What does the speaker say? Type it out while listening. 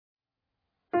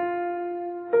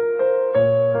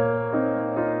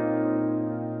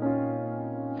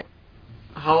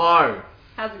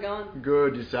going?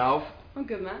 Good, yourself? I'm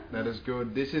good, man. That is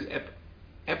good. This is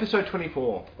episode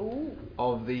 24 Ooh.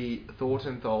 of the Thought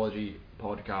Anthology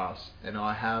podcast, and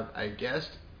I have a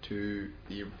guest to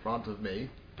the in front of me,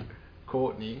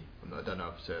 Courtney. I don't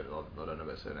know if I don't know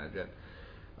her surname yet.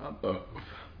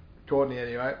 Courtney,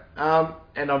 anyway.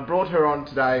 And I've brought her on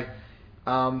today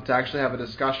to actually have a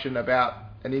discussion about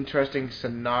an interesting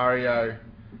scenario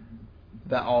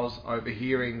that I was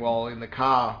overhearing while in the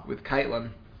car with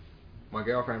Caitlin, my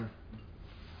girlfriend.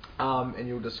 And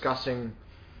you were discussing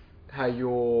how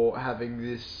you're having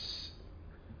this,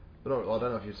 I don't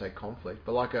know if you'd say conflict,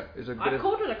 but like I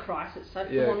called it a crisis. I've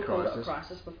called it a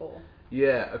crisis before.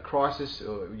 Yeah, a crisis,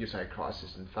 or you say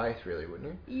crisis in faith, really,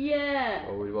 wouldn't you? Yeah.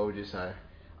 Or what would you say?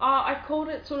 I called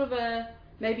it sort of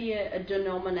maybe a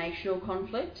denominational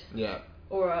conflict. Yeah.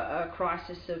 Or a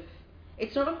crisis of...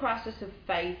 It's not a crisis of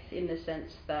faith in the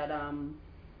sense that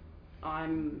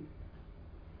I'm...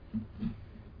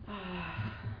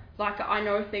 like, I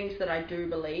know things that I do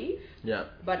believe. Yeah.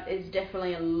 But it's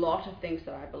definitely a lot of things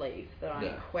that I believe that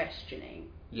I'm questioning.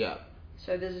 Yeah.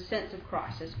 So there's a sense of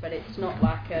crisis, but it's not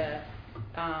like a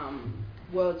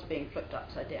world's being flipped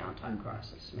upside down type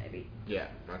crisis, maybe. Yeah.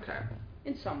 Okay.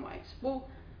 In some ways. We'll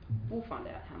find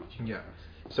out how much. Yeah.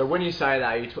 So when you say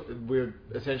that, we're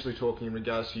essentially talking in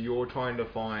regards to you're trying to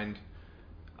find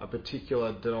a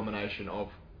particular denomination of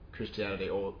Christianity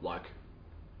or like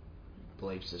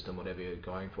belief system, whatever you're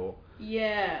going for.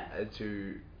 Yeah.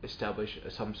 To establish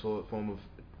some sort of form of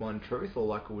one truth, or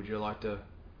like, would you like to?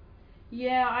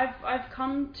 Yeah, I've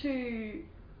come to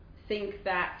think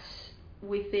that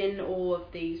within all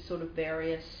of these sort of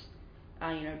various,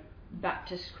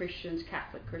 Baptist Christians,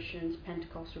 Catholic Christians,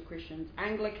 Pentecostal Christians,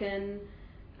 Anglican,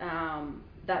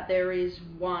 that there is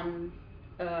one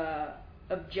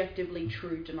objectively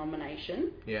true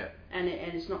denomination. Yeah. And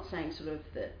it's not saying sort of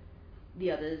that the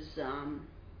others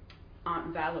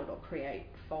aren't valid or create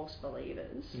false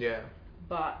believers. Yeah.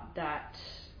 But that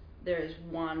there is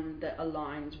one that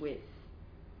aligns with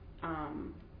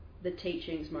the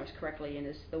teachings most correctly and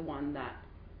is the one that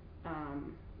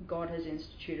God has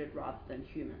instituted rather than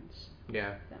humans.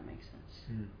 Yeah. If that makes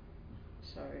sense. Mm.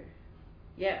 So,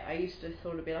 yeah, I used to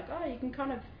sort of be like, you can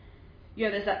kind of,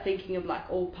 there's that thinking of like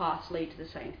all paths lead to the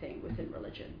same thing within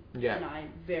religion. Yeah. And I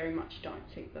very much don't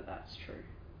think that that's true.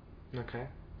 Okay.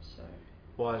 So.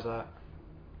 Why is that?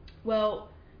 Well,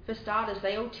 for starters,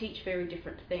 they all teach very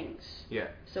different things. Yeah.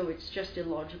 So it's just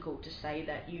illogical to say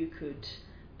that you could,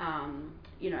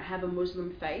 have a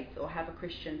Muslim faith or have a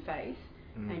Christian faith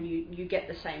and you get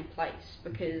the same place,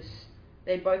 because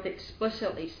they both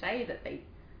explicitly say that they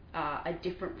are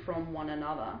different from one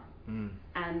another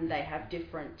and they have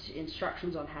different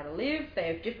instructions on how to live. They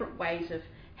have different ways of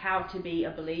how to be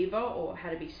a believer or how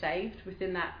to be saved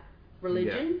within that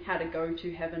religion, how to go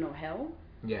to heaven or hell.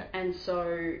 Yeah. And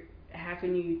so how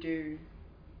can you do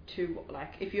two,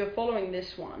 like, if you're following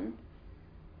this one,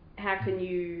 how can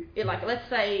you, let's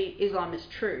say Islam is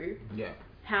true,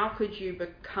 how could you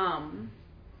become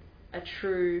a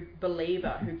true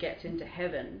believer who gets into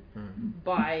heaven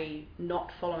by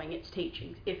not following its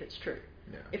teachings, if it's true?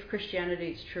 Yeah. If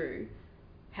Christianity is true,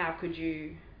 how could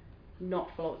you not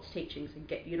follow its teachings and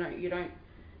get,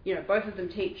 both of them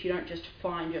teach you don't just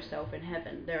find yourself in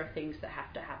heaven. There are things that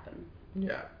have to happen.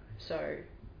 Yeah. So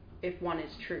if one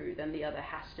is true, then the other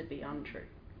has to be untrue.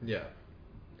 Yeah.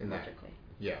 Logically.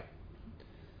 Yeah.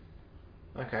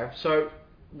 Okay. So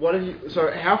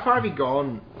how far have you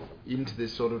gone into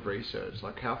this sort of research?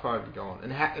 Like, how far have you gone?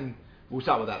 And we'll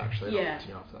start with that actually. Yeah. I'll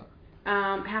continue after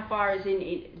that. How far is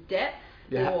in depth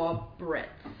or breadth?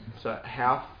 So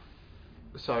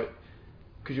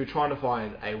because you're trying to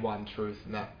find a one truth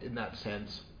in that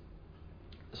sense.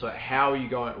 So how are you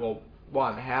going? Well,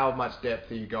 one, how much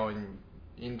depth are you going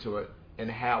into it,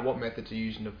 and what methods are you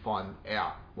using to find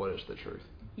out what is the truth?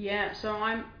 Yeah, so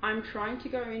I'm trying to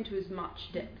go into as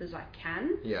much depth as I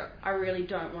can. Yeah. I really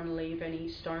don't want to leave any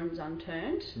stones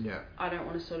unturned. Yeah. I don't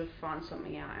want to sort of find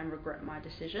something out and regret my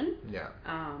decision. Yeah.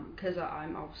 Because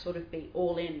I'll sort of be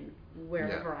all in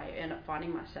wherever I end up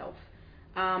finding myself.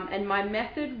 And my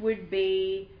method would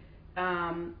be,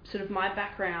 sort of my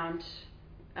background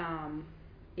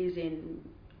is in,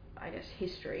 I guess,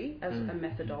 history as a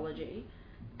methodology.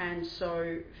 And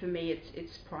so for me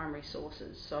it's primary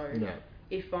sources. So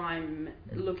if I'm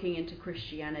looking into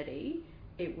Christianity,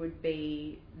 it would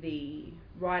be the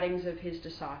writings of his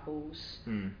disciples,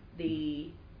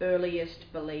 the earliest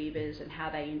believers and how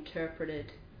they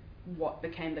interpreted what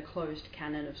became the closed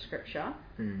canon of Scripture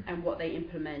and what they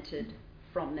implemented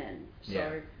from then.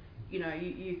 So,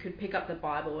 you could pick up the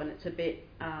Bible and it's a bit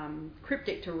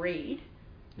cryptic to read,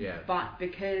 but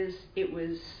because it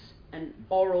was an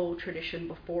oral tradition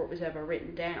before it was ever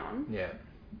written down,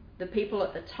 the people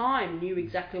at the time knew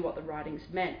exactly what the writings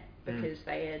meant because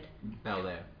they were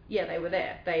there. Yeah, they were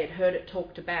there. They had heard it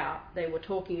talked about. They were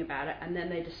talking about it, and then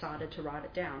they decided to write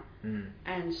it down.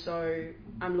 And so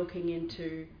I'm looking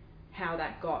into how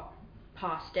that got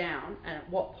passed down, and at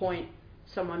what point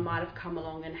someone might have come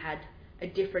along and had a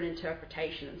different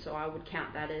interpretation. And so I would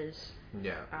count that as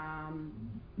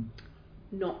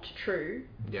not true,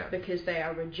 because they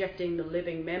are rejecting the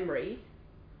living memory.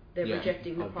 They're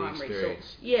rejecting the primary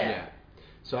source.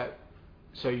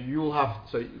 So you'll have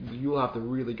to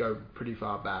really go pretty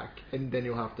far back, and then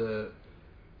you'll have to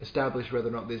establish whether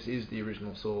or not this is the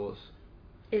original source.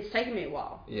 It's taken me a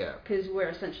while. Yeah. Because we're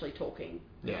essentially talking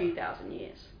a few thousand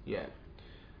years. Yeah.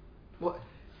 What?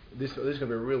 This is going to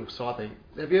be a real side thing.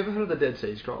 Have you ever heard of the Dead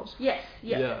Sea Scrolls? Yes.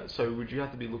 Yeah. So would you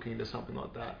have to be looking into something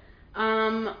like that?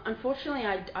 Unfortunately,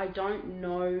 I don't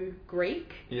know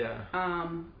Greek. Yeah.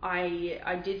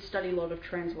 I did study a lot of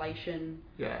translation.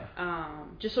 Yeah.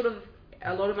 Just sort of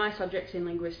a lot of my subjects in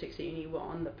linguistics at uni were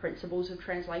on the principles of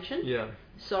translation. Yeah.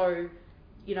 So,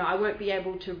 I won't be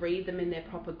able to read them in their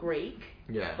proper Greek.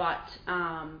 Yeah. But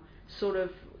sort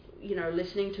of,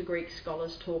 listening to Greek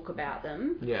scholars talk about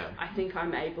them. Yeah. I think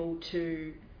I'm able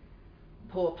to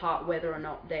pull apart whether or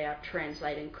not they are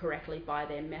translating correctly by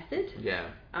their method. Yeah.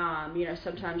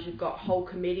 Sometimes you've got whole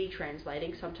committee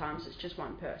translating, sometimes it's just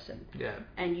one person. Yeah.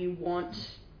 And you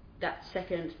want that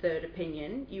second, third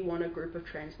opinion. You want a group of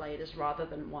translators rather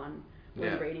than one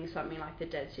when reading something like the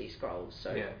Dead Sea Scrolls.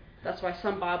 So that's why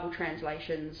some Bible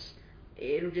translations,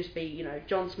 it'll just be,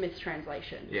 John Smith's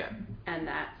translation. Yeah. And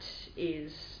that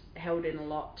is held in a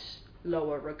lot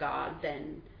lower regard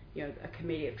than, a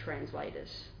committee of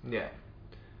translators. Yeah.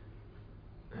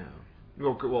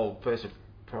 Well, first I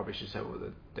probably should say what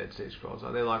the Dead Sea Scrolls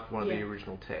are. They're like one of the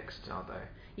original texts, aren't they?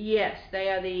 Yes, they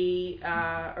are the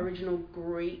original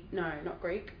Greek. No, not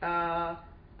Greek. I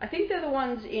think they're the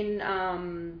ones in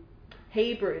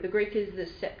Hebrew. The Greek is the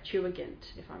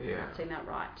Septuagint, if I'm pronouncing that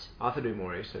right. I have to do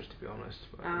more research, to be honest.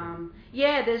 But,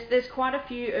 there's quite a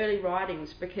few early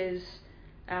writings because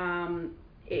in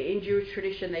Jewish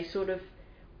tradition they sort of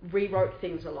rewrote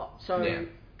things a lot. So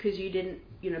because you didn't,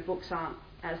 books aren't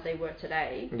as they were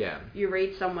today. Yeah. You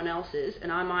read someone else's,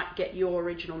 and I might get your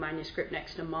original manuscript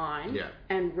next to mine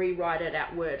and rewrite it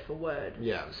out word for word.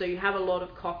 Yeah. So you have a lot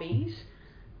of copies,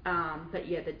 but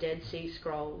the Dead Sea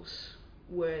Scrolls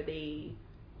were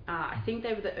I think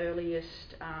they were the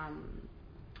earliest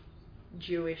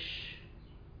Jewish,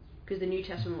 because the New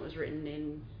Testament was written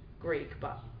in Greek,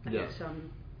 but I think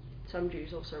some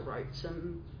Jews also wrote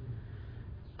some.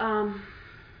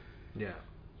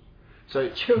 So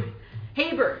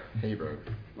Hebrew.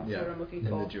 That's what I'm looking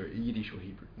for. And Yiddish or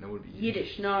Hebrew? No, it would be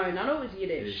Yiddish. No, none of it was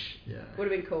Yiddish. Yeah.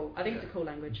 Would have been cool. I think it's a cool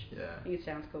language. Yeah. I think it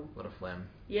sounds cool. A lot of phlegm.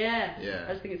 Yeah.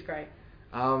 I just think it's great.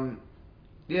 So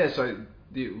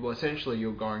essentially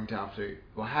you're going to have to.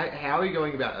 Well, how are you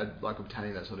going about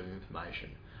obtaining that sort of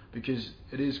information? Because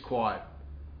it is quite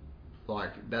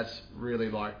that's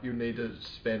really you need to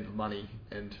spend money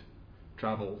and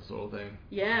travel sort of thing.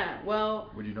 Yeah. Well.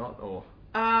 Would you not, or?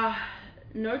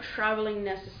 No travelling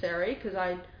necessary, because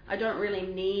I don't really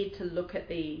need to look at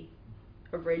the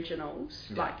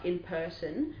originals in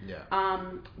person. Yeah.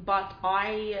 But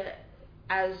I,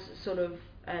 as sort of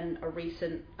a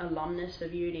recent alumnus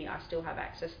of uni, I still have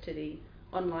access to the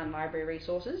online library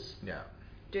resources. Yeah.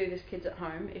 Do this, kids at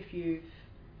home.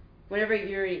 Whenever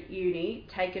you're at uni,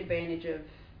 take advantage of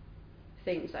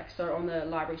things so on the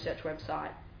library search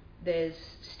website, there's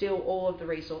still all of the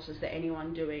resources that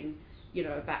anyone doing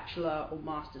a bachelor or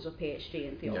master's or PhD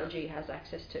in theology has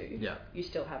access to. Yeah. You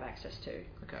still have access to.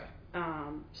 Okay.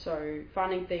 So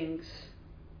finding things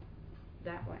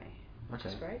that way, which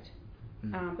is great.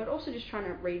 But also just trying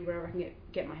to read whatever I can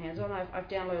get my hands on. I've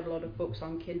downloaded a lot of books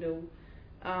on Kindle.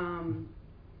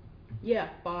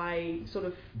 By sort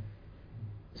of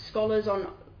scholars on,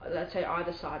 let's say,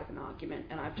 either side of an argument,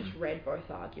 and I've just read both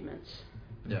arguments.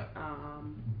 Yeah.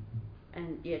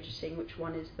 And just seeing which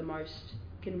one is the most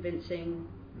convincing,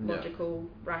 logical,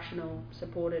 rational,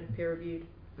 supported, peer-reviewed.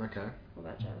 Okay. All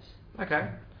that jazz. Okay.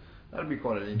 That'd be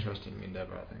quite an interesting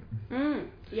endeavour, I think.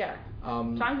 Yeah.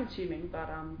 Time-consuming, but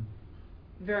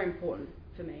very important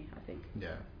for me, I think.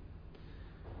 Yeah.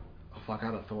 Oh, fuck, I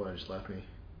had a thought and it just left me.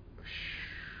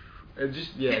 It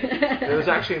just, it was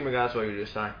actually in regards to what you were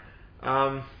just saying.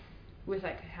 With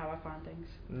how I find things.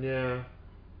 Yeah.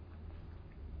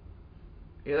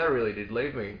 Yeah, that really did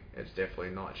leave me. It's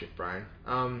definitely night shift brain.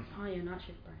 Night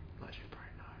shift brain. Night shift brain,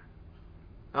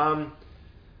 no.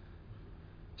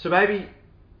 So maybe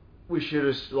we should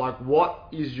just, what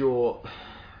is your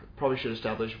probably should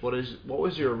establish what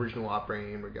was your original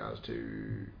upbringing in regards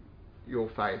to your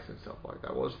faith and stuff like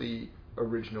that. What was the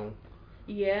original?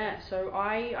 Yeah, so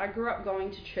I grew up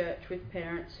going to church with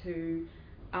parents who,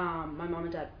 my mum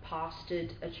and dad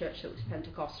pastored a church that was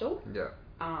Pentecostal. Yeah.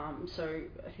 So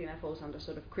I think that falls under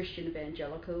sort of Christian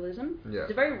evangelicalism. Yeah.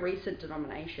 It's a very recent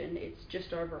denomination. It's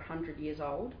just over 100 years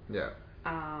old. Yeah.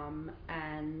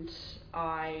 And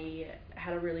I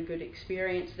had a really good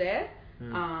experience there.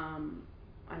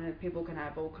 I know people can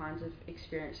have all kinds of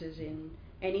experiences in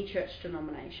any church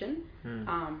denomination.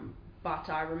 But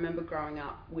I remember growing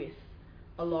up with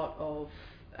a lot of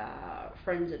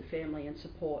friends and family and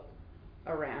support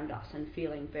around us and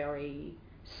feeling very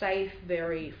safe,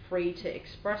 very free to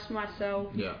express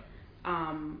myself. Yeah.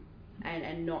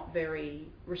 And not very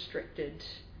restricted,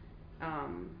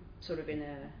 sort of in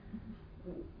a,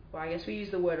 well, I guess we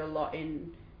use the word a lot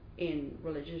in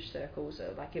religious circles,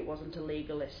 like it wasn't a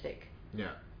legalistic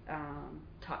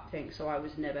type thing. So I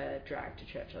was never dragged to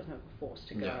church. I was never forced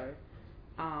to go.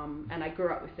 Yeah. And I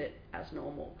grew up with it as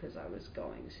normal because I was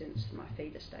going since my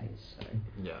fetus days. So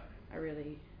yeah. I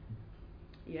really,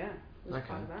 was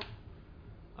part of that.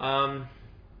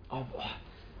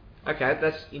 Okay,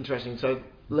 that's interesting. So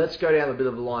let's go down a bit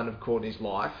of the line of Courtney's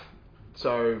life.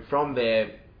 So from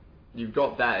there, you've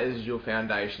got that as your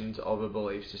foundations of a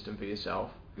belief system for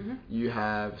yourself. Mm-hmm. You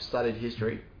have studied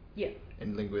history. Yeah.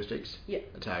 And linguistics. Yeah.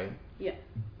 Italian. Yeah.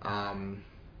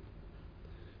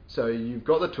 So you've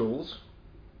got the tools.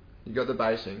 You've got the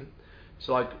basing.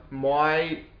 So like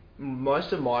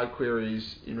most of my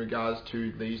queries in regards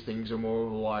to these things are more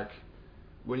of like,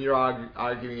 when you're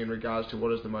arguing in regards to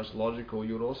what is the most logical,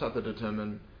 you would also have to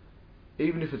determine,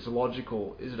 even if it's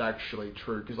logical, is it actually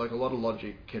true? Because like a lot of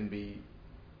logic can be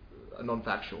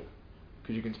non-factual,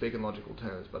 because you can speak in logical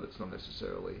terms, but it's not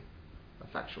necessarily a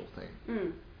factual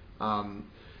thing.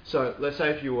 So let's say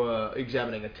if you were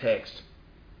examining a text,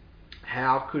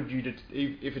 how could you,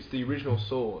 if it's the original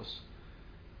source,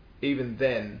 even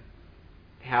then,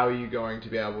 how are you going to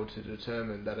be able to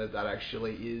determine that that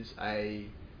actually is a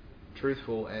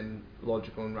truthful and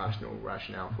logical and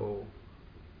rationale for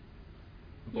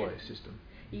the belief system?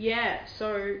 Yeah,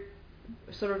 so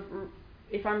sort of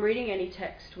if I'm reading any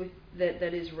text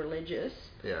that is religious,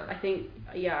 I think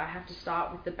I have to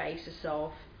start with the basis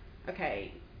of,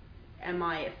 okay, am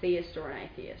I a theist or an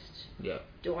atheist? Yeah.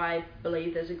 Do I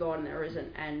believe there's a God and there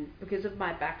isn't? And because of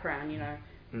my background,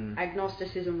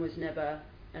 agnosticism was never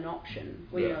an option.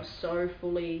 When you're so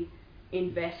fully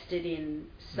invested in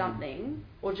something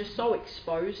or just so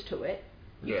exposed to it,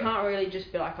 you can't really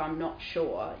just be like, I'm not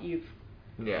sure. You've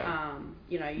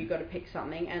got to pick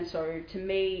something. And so to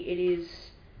me it is,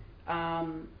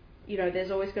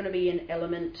 there's always going to be an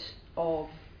element of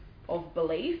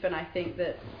belief, and I think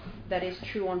that is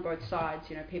true on both sides.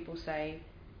 People say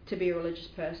to be a religious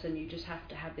person you just have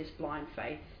to have this blind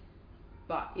faith,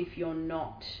 but if you're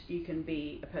not, you can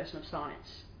be a person of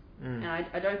science. And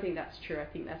I don't think that's true. I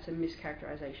think that's a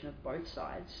mischaracterization of both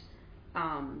sides,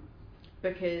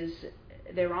 because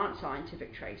there aren't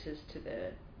scientific traces to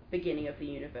the beginning of the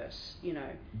universe.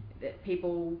 That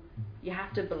people, you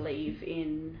have to believe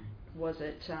in, was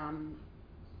it,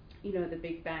 the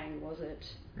Big Bang, was it?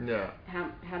 Yeah.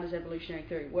 How does evolutionary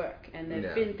theory work? And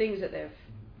there've been things that they've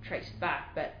traced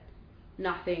back, but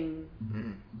nothing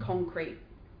concrete.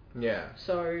 Yeah.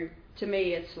 So to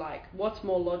me, it's like, what's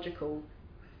more logical,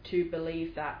 to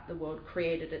believe that the world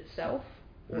created itself,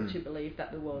 or to believe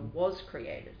that the world was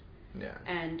created? Yeah.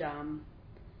 And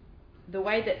the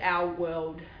way that our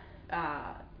world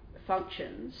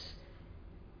functions,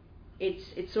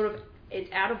 it's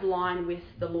out of line with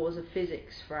the laws of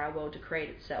physics for our world to create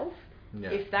itself. Yeah.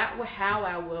 If that were how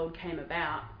our world came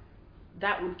about,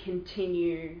 that would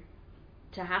continue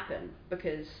to happen,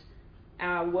 because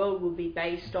our world will be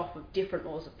based off of different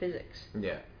laws of physics.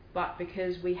 Yeah. But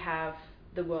because we have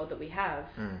the world that we have,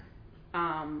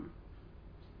 am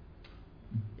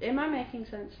I making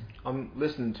sense? I'm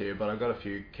listening to you, but I've got a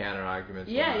few counter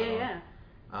arguments.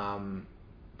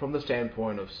 From the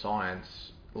standpoint of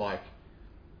science, like,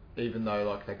 even though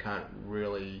like they can't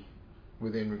really,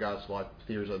 within regards to like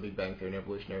theories like the Big Bang Theory and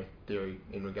evolutionary theory,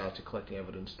 in regards to collecting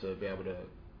evidence to be able to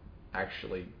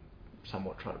actually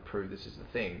somewhat try to prove this is the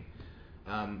thing,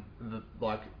 the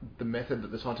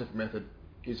scientific method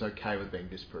is okay with being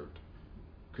disproved,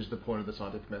 because the point of the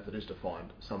scientific method is to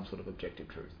find some sort of objective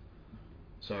truth.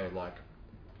 So like,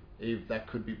 if that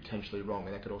could be potentially wrong,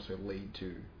 and that could also lead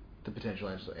to the potential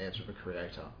answer of a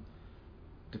creator,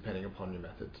 depending upon your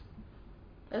methods.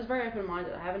 I was very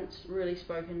open-minded. I haven't really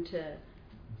spoken to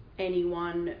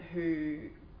anyone who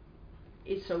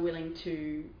is so willing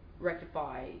to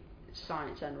rectify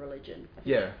science and religion. I think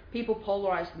Yeah. people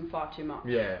polarize them far too much.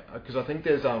 Yeah, because I think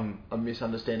there's a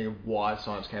misunderstanding of why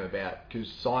science came about.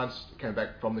 Because science came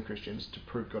back from the Christians to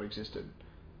prove God existed.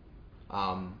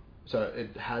 So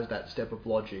it has that step of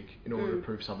logic in order to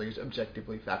prove something is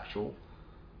objectively factual,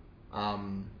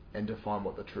 and define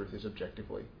what the truth is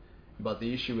objectively. But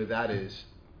the issue with that is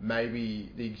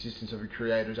maybe the existence of a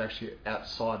creator is actually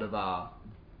outside of our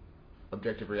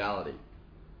objective reality.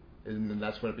 And then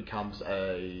that's when it becomes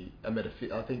I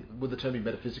think would the term be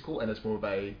metaphysical, and it's more of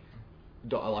a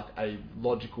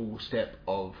logical step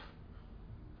of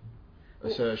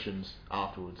assertions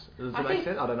afterwards. Does that make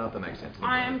sense? I don't know if that makes sense.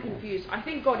 I am confused. I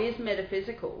think God is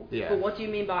metaphysical, but what do you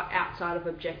mean by outside of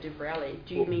objective reality?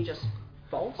 Do you mean just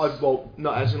false?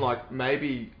 No, as in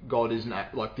maybe God isn't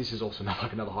this is also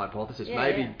not another hypothesis.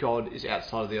 Maybe God is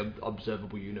outside of the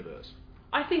observable universe.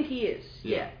 I think he is.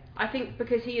 Yeah. I think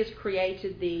because he has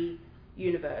created the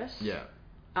universe. Yeah.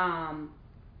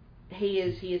 He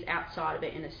is outside of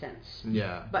it in a sense.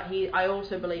 Yeah. But I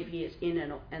also believe he is in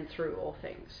and through all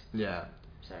things. Yeah.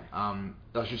 So.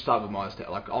 I should start with my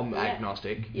I'm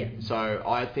agnostic. Yeah. So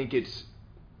I think it's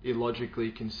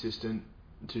illogically consistent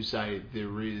to say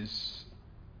there is,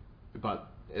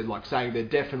 but saying there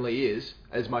definitely is,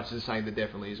 as much as saying there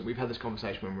definitely isn't. We've had this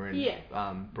conversation when we were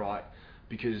in Bright,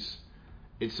 because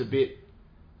it's a bit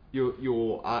you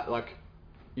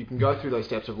can go through those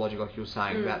steps of logic, like you were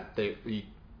saying, that the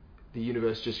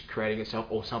universe just creating itself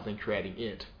or something creating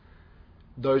it.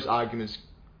 Those arguments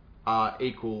are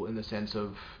equal in the sense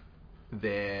of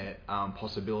their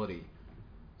possibility.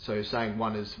 So saying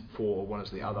one is for or one is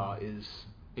the other is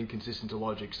inconsistent to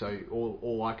logic. So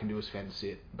all I can do is fence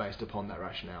it based upon that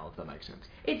rationale, if that makes sense.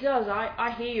 It does.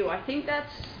 I hear you. I think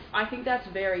that's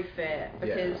very fair,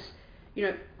 because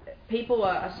people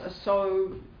are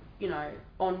so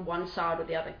on one side or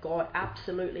the other. God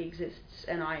absolutely exists,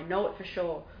 and I know it for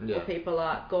sure. Yeah. Or people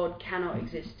are, God cannot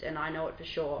exist, and I know it for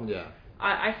sure. Yeah.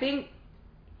 I think,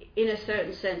 in a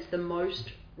certain sense, the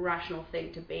most rational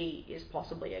thing to be is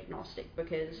possibly agnostic,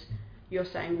 because you're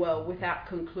saying, well, without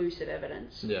conclusive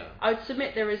evidence. Yeah. I would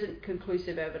submit there isn't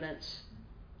conclusive evidence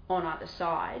on either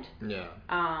side. Yeah.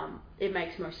 It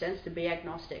makes most sense to be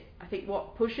agnostic. I think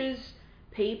what pushes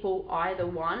people either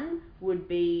one would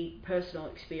be personal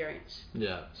experience.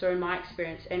 Yeah. So in my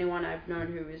experience, anyone I've known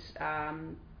who is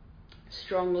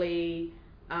strongly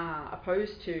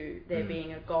opposed to there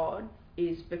being a God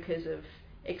is because of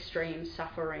extreme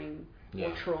suffering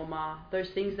or trauma, those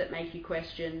things that make you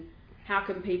question, how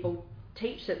can people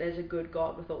teach that there's a good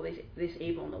God with all this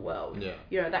evil in the world?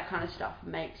 Yeah. That kind of stuff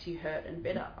makes you hurt and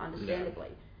bitter, understandably.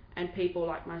 And people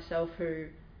like myself who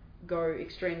go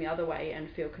extreme the other way and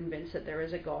feel convinced that there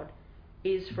is a God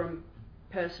is from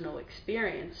personal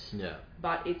experience,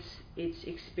 but it's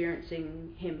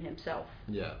experiencing him himself.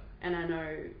 Yeah. And I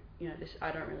know, this,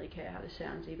 I don't really care how this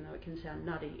sounds, even though it can sound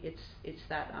nutty. It's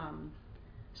that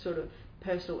sort of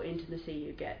personal intimacy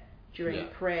you get during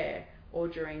prayer or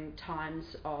during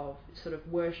times of sort of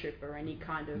worship or any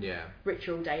kind of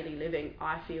ritual daily living.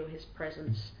 I feel his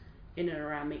presence in and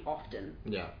around me often.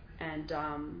 Yeah. And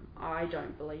I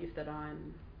don't believe that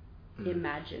I'm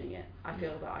imagining it. I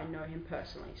feel that I know him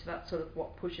personally. So that's sort of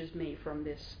what pushes me from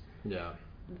this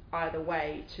either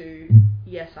way to,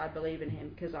 yes, I believe in him,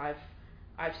 because I've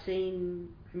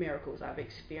seen miracles. I've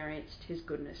experienced his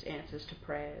goodness, answers to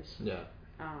prayers. Yeah.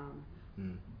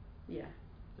 Yeah.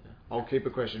 I'll keep a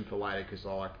question for later, because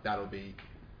that'll be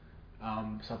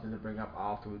something to bring up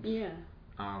afterwards. Yeah.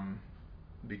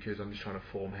 Because I'm just trying to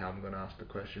form how I'm going to ask the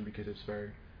question, because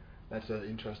that's an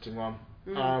interesting one.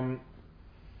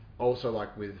 Also,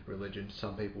 with religion,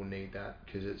 some people need that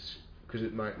because it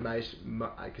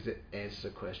answers a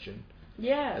question.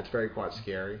 Yeah. It's quite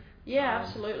scary. Yeah,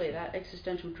 absolutely. That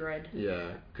existential dread.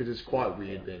 Yeah, because it's quite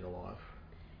weird being alive.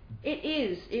 It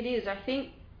is. I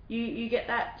think you get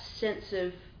that sense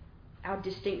of our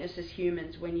distinctness as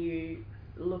humans when you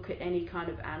look at any kind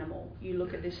of animal. You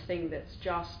look at this thing that's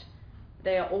just,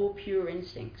 they are all pure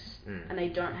instincts, and they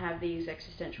don't have these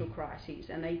existential crises,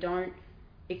 and they don't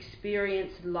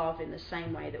experience love in the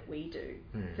same way that we do.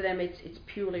 For them, it's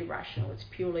purely rational. It's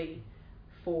purely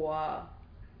for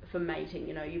mating.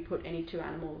 You put any two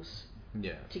animals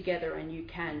together, and you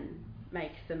can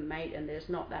make them mate, and there's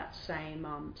not that same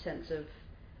sense of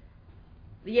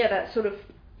that sort of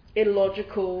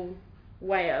illogical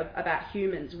way about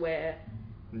humans where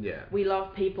we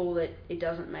love people that it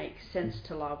doesn't make sense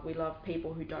to love. We love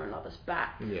people who don't love us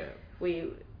back.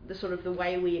 The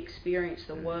way we experience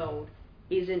the world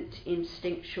isn't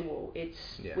instinctual.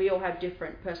 We all have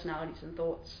different personalities and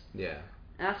thoughts.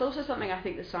 And that's also something I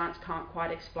think the science can't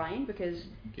quite explain, because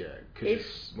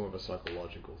it's more of a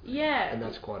psychological thing. Yeah. And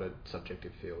that's quite a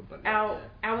subjective field. But our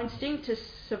instinct to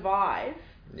survive,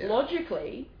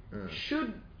 logically,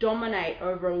 should dominate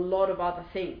over a lot of other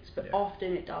things, but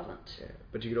often it doesn't. Yeah.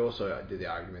 But you could also do the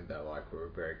argument that like we're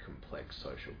very complex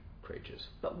social creatures.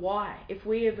 But why? If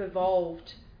we have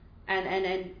evolved,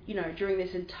 and you know, during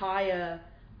this entire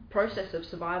process of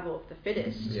survival of the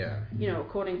fittest, you know,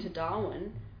 according to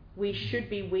Darwin, we should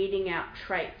be weeding out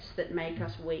traits that make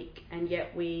us weak, and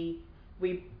yet we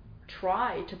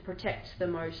try to protect the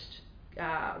most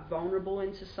vulnerable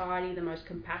in society, the most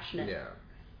compassionate,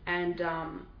 and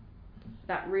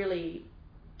that really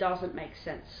doesn't make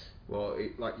sense. Well,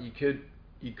 you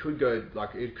could go,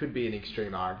 like, it could be an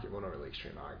extreme argument, well, not really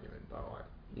extreme argument, but like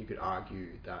you could argue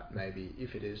that maybe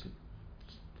if it is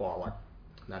via like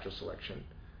natural selection,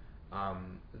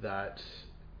 that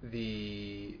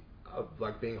the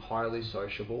like being highly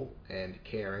sociable and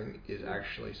caring is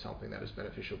actually something that is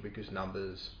beneficial, because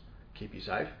numbers keep you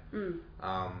safe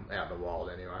out in the wild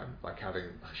anyway. Like having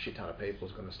a shit ton of people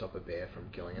is going to stop a bear from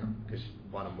killing it, because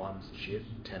 1-on-1's shit,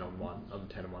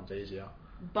 10-on-1's easier.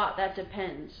 But that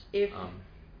depends.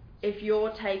 If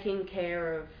you're taking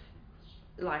care of,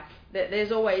 like,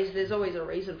 there's always a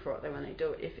reason for it. Though when they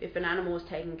do it, if an animal is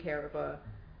taking care of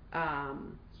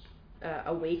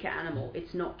a weaker animal,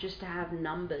 it's not just to have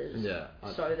numbers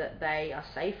so that they are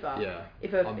safer.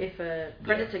 If a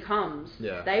predator comes,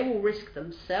 they will risk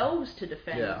themselves to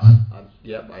defend. I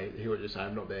hear what you're saying.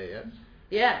 I'm not there yet.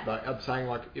 Yeah. But I'm saying,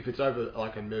 like, if it's over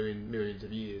like millions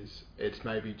of years, it's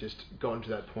maybe just gotten to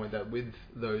that point that with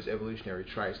those evolutionary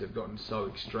traits, they've gotten so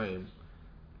extreme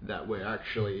that we're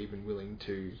actually even willing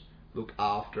to look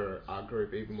after our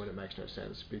group even when it makes no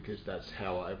sense, because that's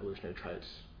how our evolutionary traits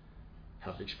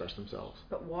have expressed themselves.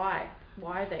 But why?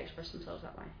 Why have they expressed themselves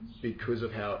that way? Because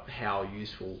of how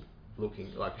useful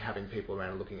looking, like having people around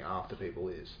and looking after people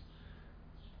is.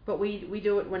 But we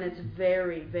do it when it's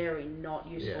very, very not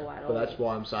useful at all. But that's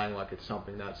why I'm saying, like, it's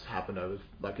something that's happened over,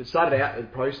 like, it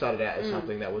probably started out as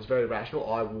something that was very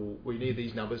rational. We need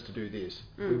these numbers to do this.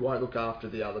 We won't look after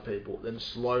the other people. Then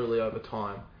slowly over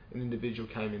time, an individual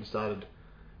came in and started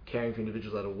caring for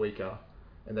individuals that are weaker,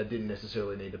 and they didn't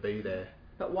necessarily need to be there.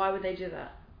 But why would they do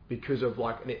that? Because of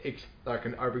like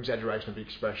an over-exaggeration of the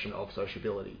expression of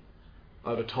sociability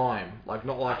over time, like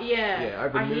not like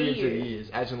over millions of years.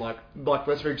 As in like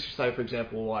let's say for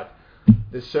example, like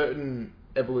there's certain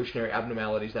evolutionary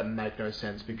abnormalities that make no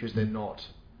sense because they're not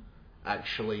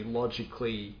actually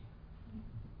logically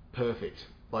perfect.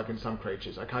 Like in some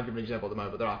creatures, I can't give an example at the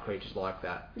moment, but there are creatures like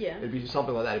that. Yeah, it'd be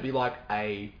something like that. It'd be like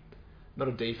not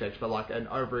a defect, but like an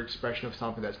over-expression of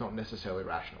something that's not necessarily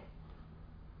rational.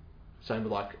 Same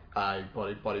with like a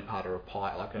body part or a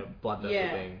pie, like a blood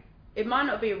vessel being. It might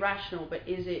not be rational, but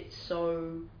is it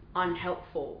so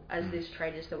unhelpful as this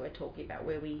trait is that we're talking about,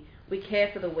 where we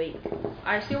care for the weak?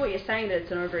 I see what you're saying, that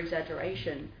it's an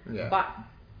over-exaggeration. Yeah. But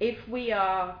if we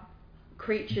are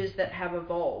creatures that have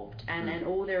evolved and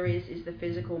all there is the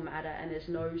physical matter and there's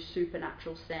no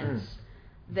supernatural sense,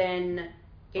 then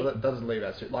well, that doesn't leave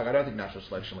out, like, I don't think natural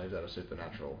selection leaves out a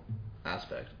supernatural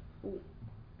aspect.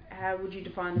 How would you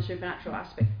define the supernatural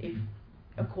aspect if,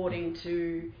 according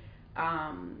to,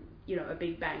 a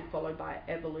Big Bang followed by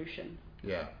evolution?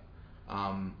 Yeah.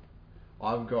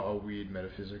 I've got a weird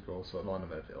metaphysical, sort of, not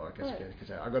metaphysical, I guess,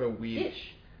 because I've got a weird...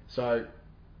 So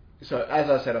as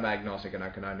I said, I'm agnostic and I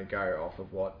can only go off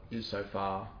of what is so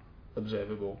far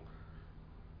observable.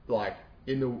 Like,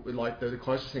 the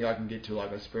closest thing I can get to,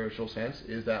 like, a spiritual sense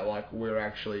is that, like, we're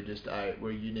actually just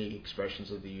we're unique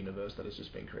expressions of the universe that has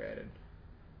just been created.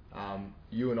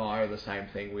 You and I are the same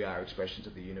thing. We are expressions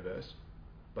of the universe,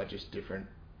 but just different.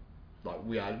 Like,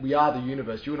 we are the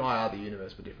universe. You and I are the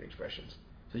universe, but different expressions.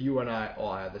 So you and I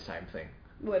are the same thing.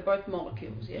 We're both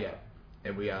molecules, Yeah,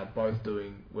 and we're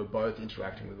both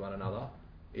interacting with one another,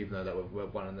 even though that we're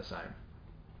one and the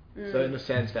same. So in the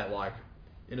sense that, like,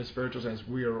 in a spiritual sense,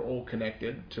 we are all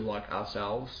connected to, like,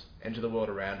 ourselves and to the world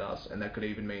around us, and that could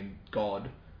even mean God.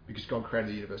 Because God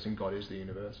created the universe and God is the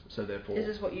universe, so therefore... Is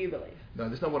this what you believe? No,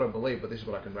 this is not what I believe, but this is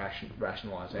what I can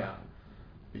rationalise out.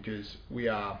 Because we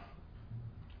are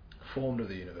formed of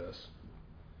the universe,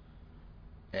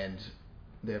 and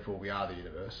therefore we are the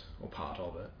universe, or part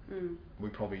of it.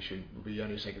 We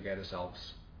only segregate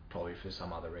ourselves probably for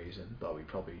some other reason, but we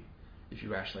probably, if you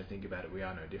rationally think about it, we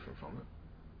are no different from it.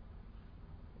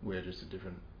 We're just a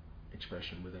different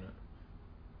expression within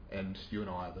it. And you and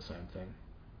I are the same thing.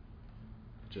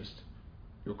 Just,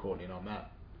 you're Courtney and I'm Matt,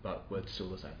 but we're still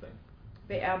the same thing.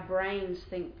 But our brains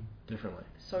think differently.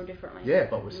 So differently. Yeah,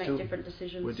 but we're make still different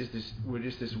decisions. We're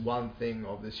just this one thing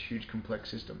of this huge complex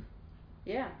system.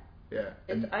 Yeah. Yeah.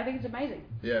 I think it's amazing.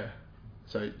 Yeah.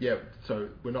 So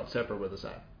we're not separate. We're the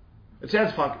same. It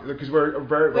sounds funky because we're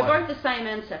both the same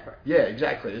and separate. Yeah,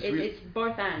 exactly. It's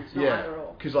both ands, not either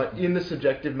or. Because like in the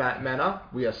subjective manner,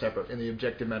 we are separate. In the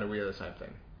objective manner, we are the same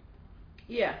thing.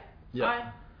 Yeah.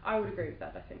 Yeah. I would agree with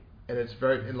that. I think. And it's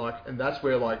very and that's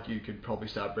where like you could probably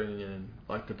start bringing in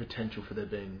like the potential for there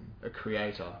being a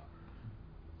creator,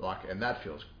 like, and that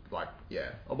feels like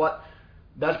but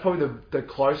that's probably the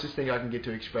closest thing I can get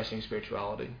to expressing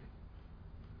spirituality,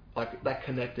 like that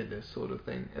connectedness sort of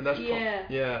thing, and that's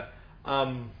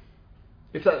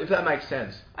if that makes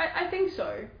sense. I think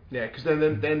so. Yeah, because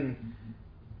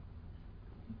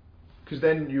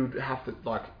then you'd have to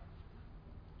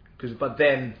but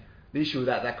then the issue with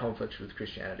that conflicts with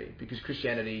Christianity, because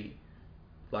Christianity,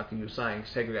 like you were saying,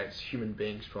 segregates human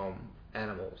beings from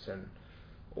animals and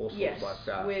all sorts like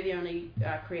that. We're the only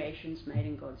creations made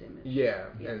in God's image. Yeah,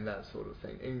 and that sort of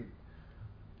thing.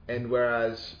 And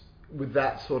whereas with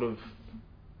that sort of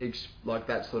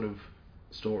that sort of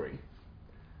story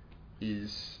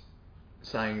is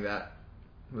saying that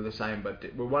we're the same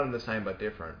we're one and the same but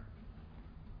different.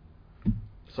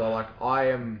 So I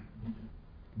am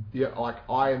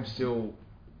still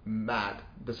Matt,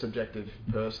 the subjective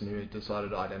person who decided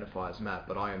to identify as Matt,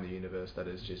 but I am the universe that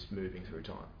is just moving through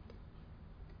time.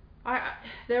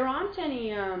 There aren't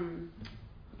any,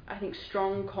 I think,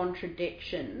 strong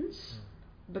contradictions,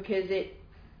 because it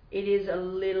is a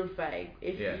little vague.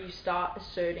 If you start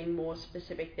asserting more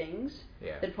specific things,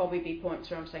 there'd probably be points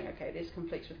where I'm saying, okay, this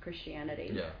conflicts with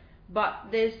Christianity. Yeah.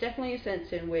 But there's definitely a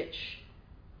sense in which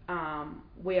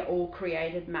we are all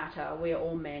created matter, we are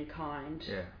all mankind,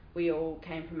 we all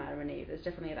came from Adam and Eve. There's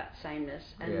definitely that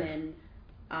sameness. And then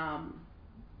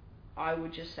I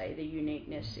would just say the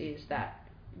uniqueness is that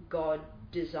God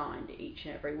designed each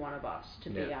and every one of us to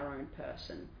be our own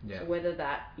person. Yeah. So whether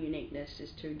that uniqueness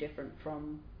is too different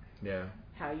from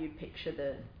how you picture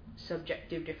the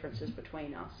subjective differences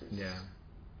between us is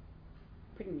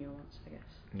pretty nuanced, I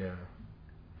guess. Yeah.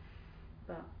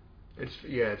 But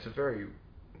it's a very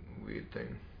weird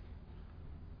thing.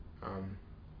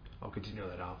 I'll continue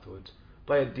that afterwards.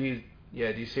 But do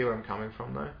you see where I'm coming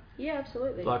from though? Yeah,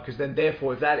 absolutely. Because then,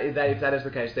 therefore, if that is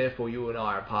the case, therefore you and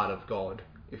I are part of God.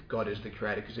 If God is the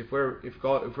creator, because if we're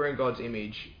in God's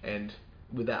image, and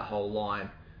with that whole line,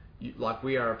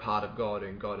 we are a part of God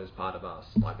and God is part of us.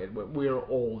 We are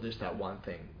all just that one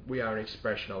thing. We are an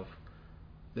expression of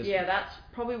this. Yeah, that's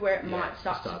probably where it might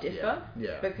start to differ.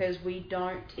 Yeah. Because we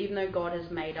don't, even though God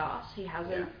has made us, He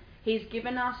hasn't. Yeah. He's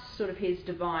given us sort of His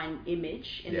divine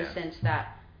image in the sense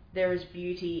that there is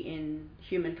beauty in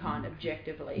humankind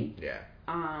objectively. Yeah.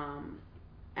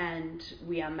 And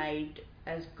we are made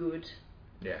as good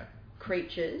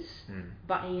creatures,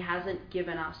 but He hasn't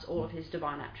given us all of His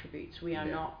divine attributes. We are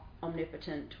not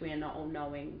omnipotent, we are not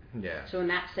all-knowing. Yeah. So in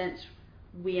that sense,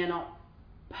 we are not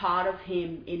part of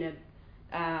Him in a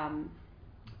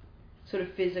sort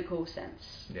of physical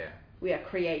sense. Yeah. We are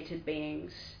created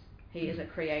beings. He is a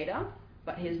creator,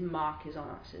 but His mark is on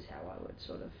us, is how I would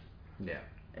sort of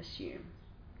assume.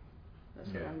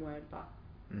 That's the wrong word, but...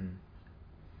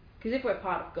 Because if we're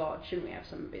part of God, shouldn't we have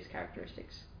some of His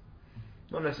characteristics?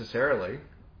 Not necessarily.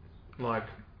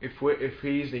 If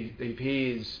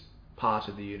He is part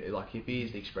of the universe, if He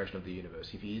is the expression of the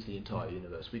universe, if He is the entire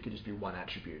universe, we could just be one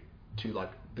attribute to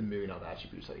the million other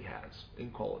attributes that He has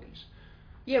in qualities.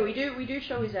 Yeah, we do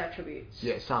show His attributes.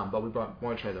 Yeah, some, but we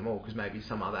won't show them all because maybe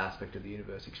some other aspect of the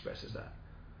universe expresses that.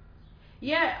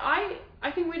 Yeah,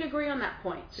 I think we'd agree on that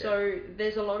point. Yeah. So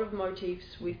there's a lot of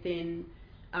motifs within,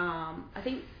 I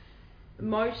think,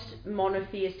 most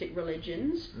monotheistic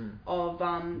religions of,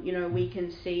 we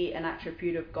can see an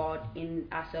attribute of God in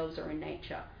ourselves or in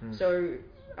nature. So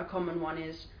a common one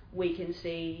is we can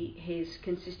see His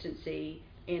consistency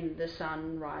in the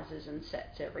sun rises and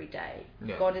sets every day.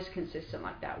 Yeah. God is consistent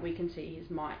like that. We can see His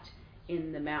might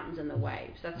in the mountains and the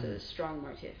waves. That's a strong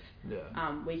motif.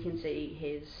 Yeah. We can see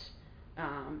His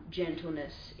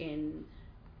gentleness in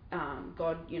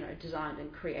God, designed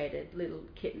and created little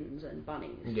kittens and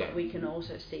bunnies. Yeah. But we can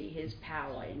also see His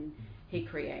power in He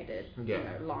created,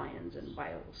 lions and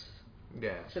whales.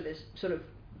 Yeah. So there's sort of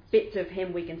bits of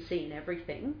Him we can see in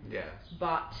everything. Yeah.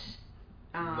 But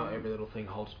not every little thing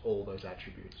holds all those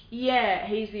attributes. Yeah,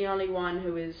 He's the only one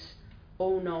who is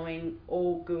all-knowing,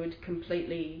 all good,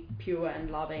 completely pure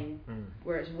and loving,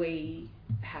 whereas we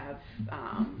have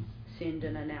sinned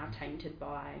and are now tainted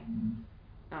by,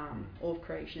 all of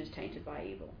creation is tainted by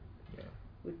evil. Yeah.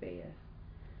 Would be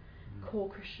a core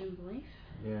Christian belief.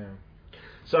 Yeah.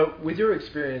 So, with your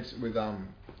experience with God,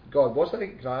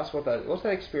 can I ask what's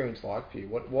that experience like for you?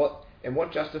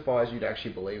 What justifies you to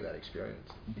actually believe that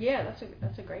experience? Yeah,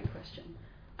 that's a great question.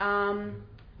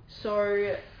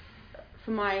 So,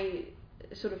 for my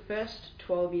sort of first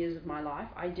 12 years of my life,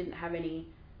 I didn't have any,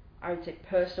 I would say,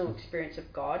 personal experience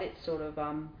of God. It's sort of,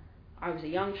 I was a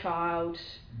young child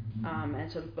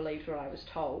and sort of believed what I was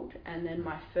told. And then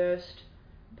my first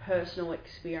personal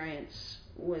experience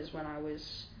was when I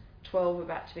was 12,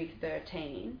 about to be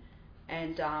 13.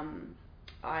 And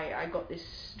I got this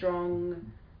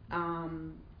strong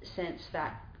sense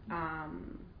that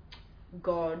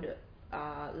God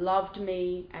loved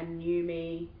me and knew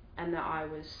me, and that I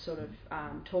was sort of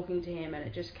talking to him, and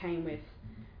it just came with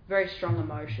very strong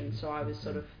emotions. So I was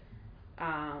sort of,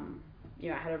 I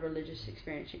had a religious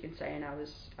experience, you can say, and I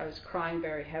was crying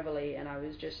very heavily, and I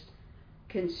was just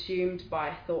consumed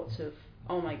by thoughts of,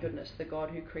 oh my goodness, the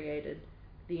God who created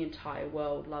the entire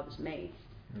world loves me.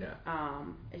 Yeah.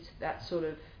 It's that sort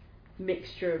of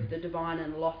mixture of the divine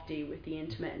and lofty with the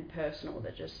intimate and personal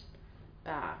that just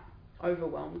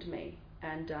overwhelmed me.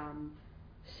 And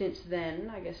since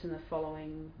then, I guess in the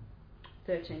following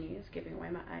 13 years, giving away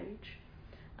my age,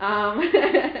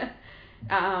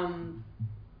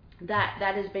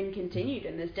 that has been continued,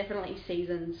 and there's definitely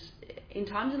seasons in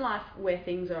times in life where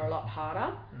things are a lot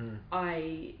harder.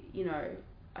 I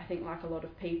think like a lot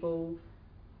of people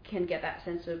can get that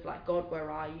sense of like, God, where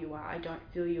are you? I don't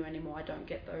feel you anymore. I don't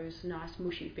get those nice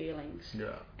mushy feelings.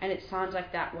 Yeah. And it's times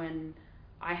like that when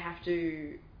I have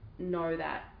to know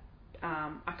that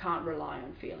I can't rely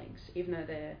on feelings, even though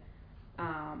they're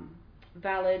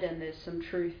valid and there's some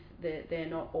truth. They're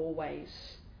not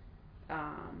always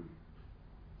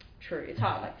true. It's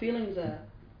hard. Like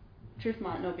truth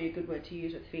might not be a good word to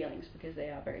use with feelings because they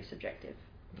are very subjective.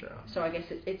 Yeah. So I guess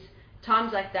it's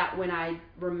times like that when I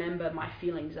remember my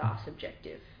feelings are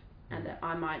subjective, and that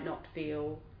I might not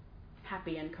feel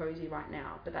happy and cozy right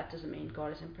now, but that doesn't mean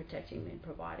God isn't protecting me and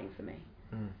providing for me.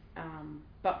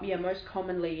 But yeah, most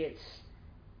commonly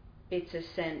it's a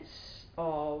sense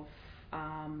of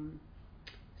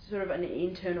sort of an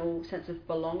internal sense of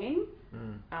belonging.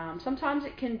 Sometimes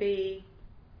it can be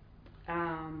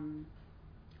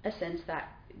a sense that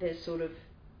there's sort of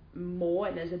more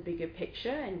and there's a bigger picture,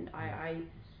 and I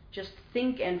just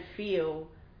think and feel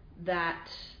that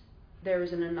there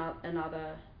is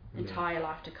another entire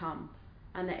life to come,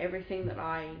 and that everything that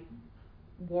I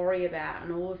worry about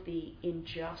and all of the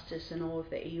injustice and all of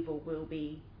the evil will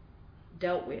be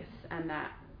dealt with, and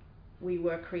that we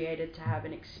were created to have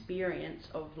an experience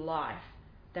of life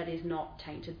that is not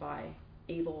tainted by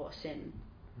evil or sin.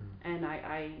 And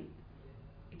I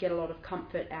get a lot of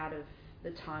comfort out of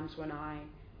the times when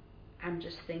I'm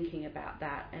just thinking about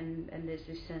that, and there's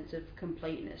this sense of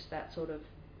completeness, that sort of,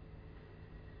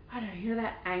 I don't know,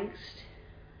 that angst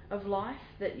of life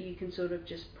that you can sort of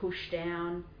just push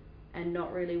down and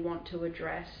not really want to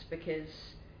address because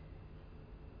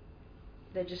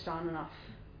there just aren't enough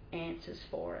answers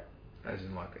for it. As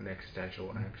in like an existential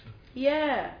angst?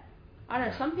 Yeah. I don't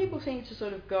know, some people seem to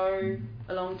sort of go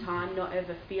a long time not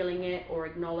ever feeling it or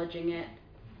acknowledging it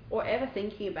or ever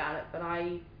thinking about it, but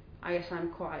I guess I'm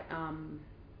quite, I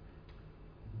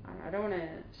don't want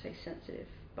to say sensitive,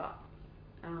 but,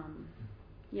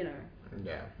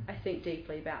 I think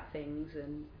deeply about things,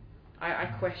 and I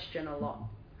question a lot.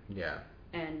 Yeah.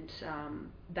 And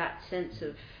that sense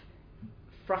of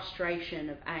frustration,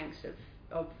 of angst,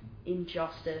 of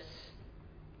injustice,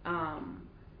 I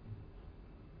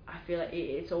feel like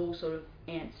it's all sort of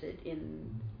answered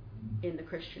in the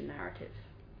Christian narrative.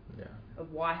 Yeah.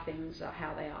 Of why things are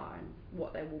how they are and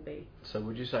what they will be. So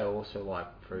would you say also like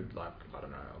for like, I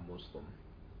don't know, a Muslim,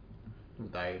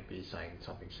 would they be saying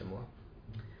something similar?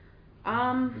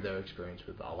 With their experience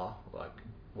with Allah, like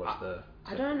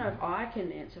I don't know if I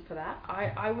can answer for that.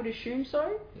 I would assume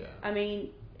so. Yeah. I mean,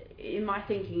 in my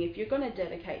thinking, if you're going to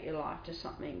dedicate your life to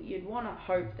something, you'd want to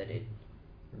hope that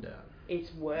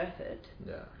it's worth it.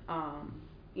 Yeah.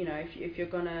 If you're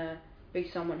going to be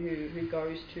someone who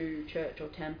goes to church or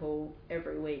temple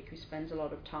every week, who spends a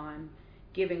lot of time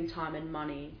giving time and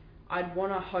money, I'd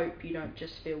want to hope you don't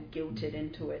just feel guilted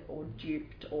into it or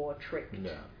duped or tricked.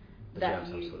 Yeah. That you have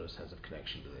some sort of sense of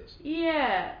connection to this.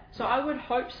 Yeah. So I would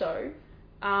hope so.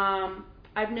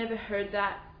 I've never heard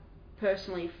that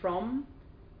personally from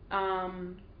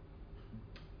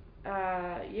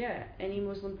any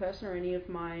Muslim person or any of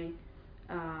my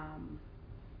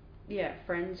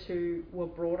friends who were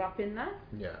brought up in that.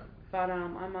 Yeah. But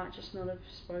I might just not have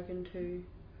spoken to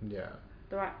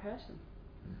the right person.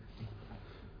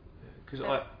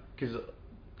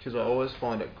 Because I always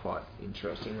find it quite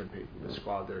interesting when people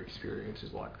describe their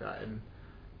experiences like that, and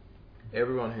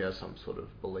everyone who has some sort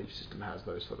of belief system has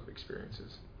those sort of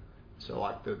experiences. So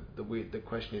like the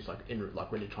question is like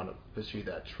when you're trying to pursue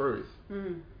that truth,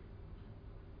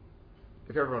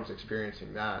 if everyone's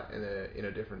experiencing that in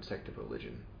a different sect of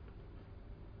religion,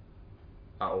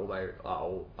 are they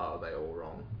all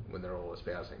wrong when they're all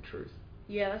espousing truth?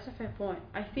 Yeah, that's a fair point.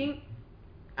 I think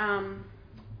my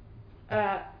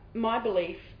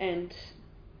belief, and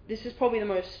this is probably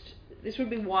this would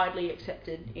be widely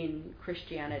accepted in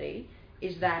Christianity,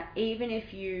 is that even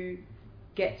if you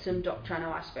get some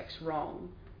doctrinal aspects wrong,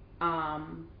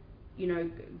 God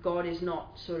is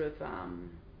not sort of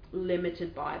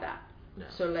limited by that. No.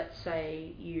 So let's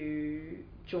say you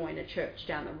join a church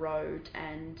down the road,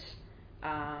 and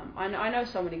I know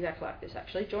someone exactly like this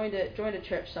actually. Joined a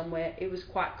church somewhere. It was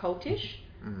quite cultish.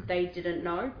 They didn't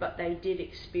know, but they did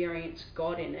experience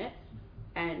God in it,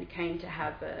 and came to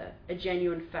have a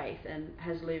genuine faith, and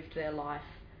has lived their life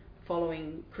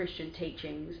following Christian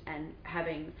teachings and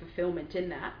having fulfillment in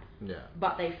that. Yeah.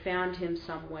 But they found him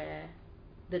somewhere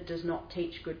that does not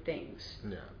teach good things.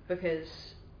 Yeah.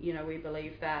 Because we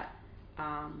believe that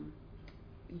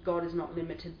God is not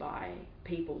limited by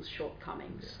people's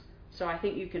shortcomings. Yeah. So I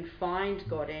think you can find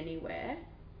God anywhere.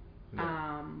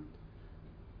 Yeah.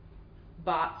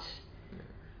 But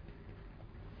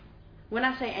when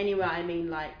I say anywhere, I mean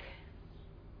like,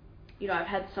 I've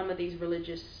had some of these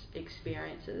religious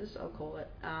experiences, I'll call it,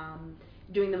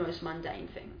 doing the most mundane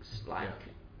things, like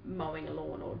mowing a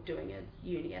lawn or doing a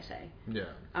uni essay. Yeah.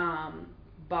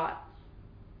 But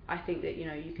I think that,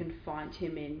 you can find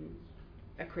him in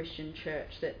a Christian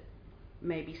church that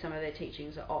maybe some of their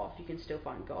teachings are off. You can still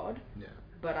find God. Yeah.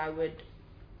 But I would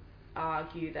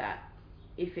argue that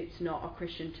if it's not a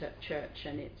Christian church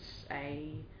and it's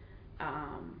a,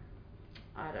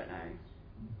 I don't know,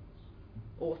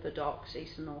 Orthodox,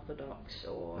 Eastern Orthodox,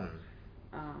 or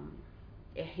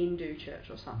a Hindu church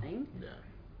or something,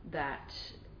 that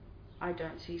I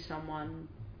don't see someone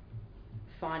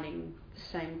finding the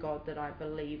same God that I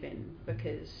believe in,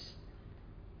 because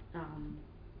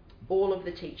all of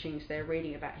the teachings they're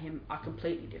reading about him are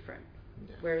completely different.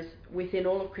 Yeah. Whereas within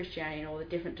all of Christianity and all the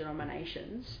different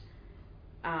denominations,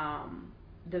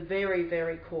 the very,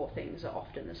 very core things are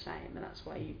often the same, and that's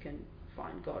why you can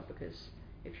find God, because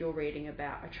if you're reading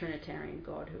about a Trinitarian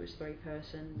God who is three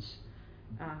persons,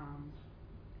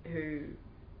 who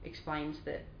explains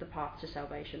that the path to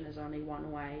salvation is only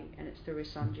one way, and it's through his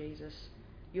son Jesus,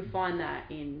 you'll find that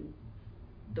in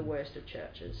the worst of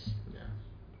churches. Yeah.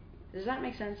 Does that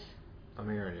make sense? I'm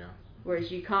hearing you.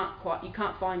 Whereas you can't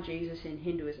find Jesus in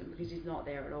Hinduism, because he's not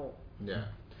there at all. Yeah.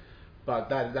 But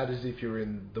that is if you're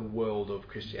in the world of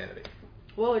Christianity.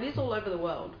 Well, it is all over the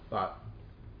world. But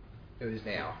it is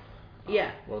now.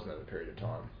 Yeah. Wasn't at a period of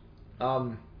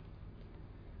time.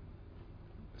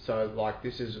 So like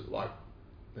this is like,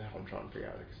 I'm trying to figure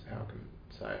out how I can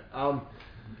say it.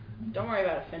 Don't worry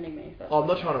about offending me. I'm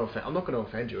not trying to offend. I'm not going to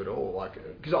offend you at all.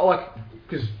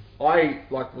 Because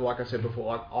like I said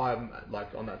before, like I'm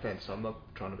like on that fence. So I'm not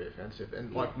trying to be offensive.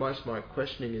 And like most of my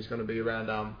questioning is going to be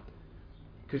around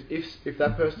because if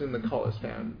that person in the cult has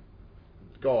found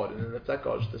God, and if that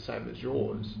God's the same as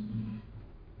yours,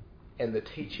 and the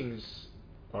teachings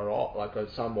are off, like are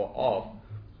somewhat off,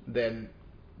 then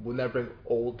wouldn't that bring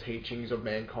all teachings of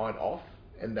mankind off,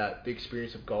 and that the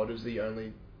experience of God is the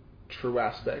only true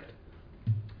aspect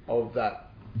of their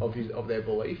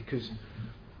belief? Because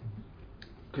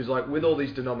like with all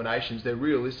these denominations, they're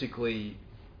realistically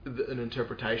an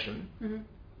interpretation.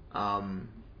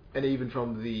 And even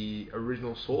from the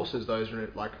original sources, those are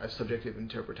like a subjective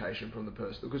interpretation from the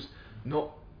person, because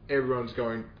not everyone's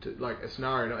going to like a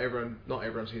scenario. Not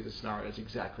everyone sees a scenario as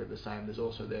exactly the same. There's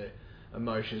also their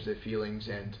emotions, their feelings,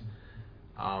 and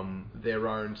their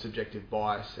own subjective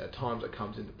bias at times that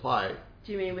comes into play.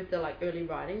 Do you mean with the like early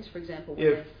writings, for example,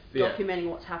 when they're documenting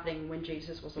what's happening when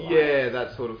Jesus was alive? Yeah,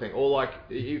 that sort of thing. Or like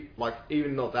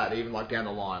even not that, even like down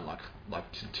the line, like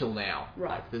till now. Right.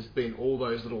 Like there's been all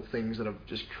those little things that have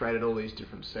just created all these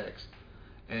different sects,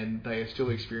 and they are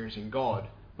still experiencing God,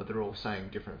 but they're all saying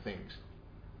different things.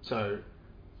 So,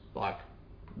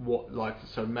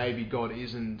 so maybe God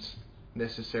isn't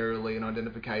necessarily an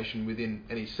identification within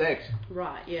any sect.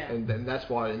 Right, yeah. And that's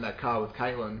why in that car with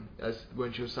Caitlin,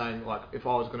 when she was saying, like, if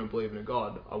I was going to believe in a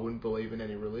God, I wouldn't believe in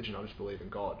any religion, I would just believe in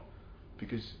God.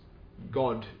 Because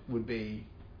God would be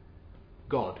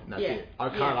God, and that's it. I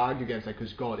can't argue against that,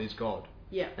 because God is God.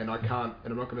 Yeah. And I'm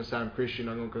not going to say I'm Christian,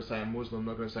 I'm not going to say I'm Muslim, I'm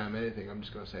not going to say I'm anything, I'm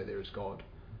just going to say there is God.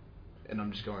 And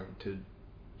I'm just going to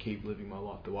keep living my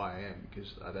life the way I am,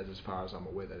 because that's as far as I'm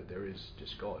aware that there is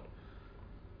just God.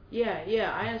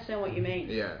 Yeah, I understand what you mean.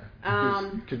 Yeah.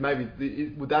 Because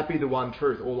maybe, would that be the one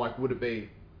truth? Or like, would it be,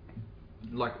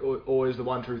 like, or is the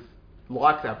one truth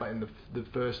like that, but in the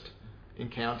first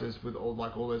encounters with all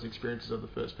those experiences of the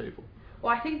first people?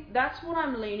 Well, I think that's what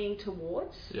I'm leaning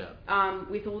towards. Yeah.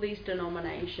 With all these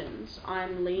denominations,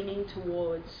 I'm leaning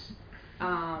towards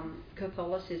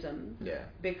Catholicism. Yeah.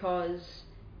 Because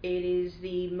it is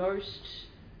the most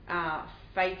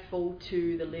faithful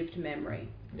to the lived memory.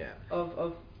 Yeah.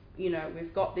 Of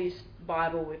we've got this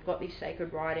Bible, we've got these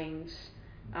sacred writings,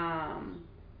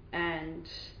 and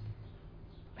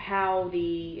how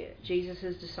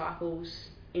Jesus's disciples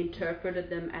interpreted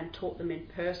them and taught them in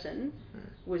person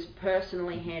was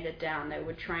personally handed down. They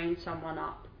would train someone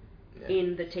up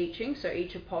in the teaching. So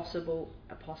each apostle,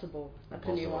 that's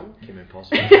a new one. Kim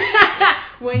Impossible.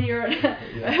 when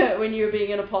you're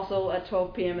being an apostle at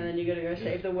 12 p.m. and then you're going to go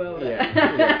save the world.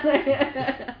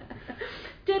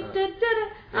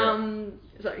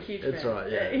 Sorry, huge fan. That's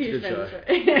right, yeah. Huge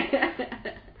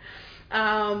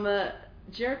fan.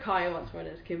 Jeremiah once went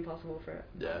as Kim Possible for it.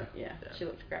 Yeah, she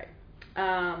looked great.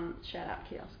 Shout out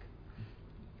Kiosk.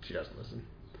 She doesn't listen.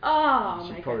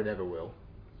 Oh, she probably never will.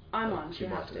 I'm on. She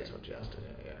might to. do this one. She has to.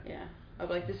 Yeah. I'll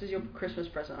be like, this is your Christmas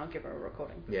present. I'll give her a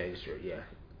recording. Yeah, you should. Yeah.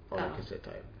 On a cassette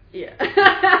tape. Yeah.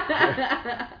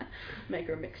 Make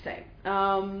her a mixtape.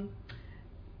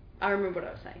 I remember what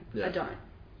I was saying. Yeah. I don't.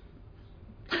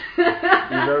 You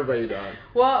remember, but you don't.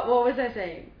 What was I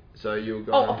saying? So you were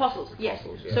going... apostles. Yes.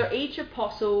 Yeah. So each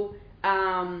apostle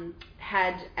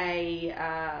had a,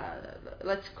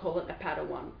 let's call it a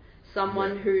Padawan.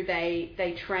 Someone who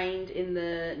they trained in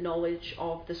the knowledge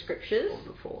of the scriptures. Of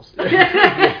the Force.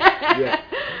 Yeah.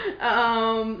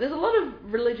 There's a lot of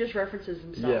religious references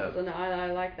and stuff, and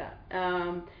I like that.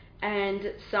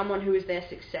 And someone who is their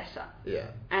successor.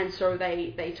 Yeah. And so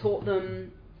they taught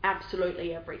them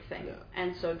absolutely everything. Yeah.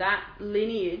 And so that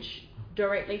lineage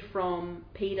directly from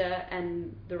Peter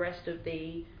and the rest of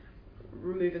the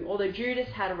although Judas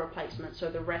had a replacement, so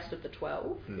the rest of the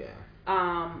 12. Yeah.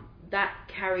 That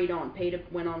carried on. Peter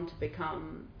went on to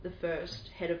become the first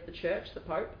head of the church, the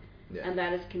Pope, and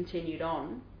that has continued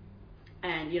on.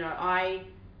 And I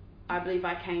believe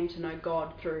I came to know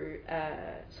God through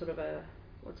sort of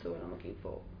what's the word I'm looking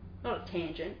for? Not a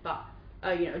tangent, but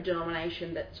a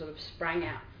denomination that sort of sprang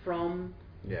out from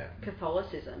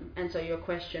Catholicism. And so your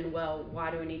question, well,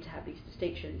 why do we need to have these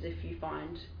distinctions if you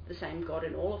find the same God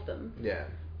in all of them? Yeah.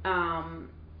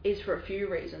 Is for a few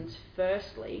reasons.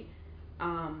 Firstly,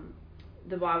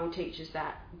 the Bible teaches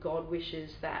that God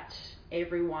wishes that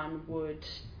everyone would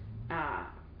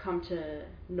come to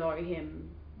know Him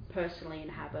personally and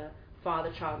have a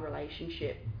father-child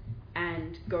relationship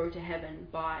and go to heaven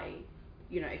by,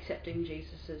 accepting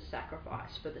Jesus'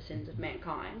 sacrifice for the sins of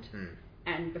mankind.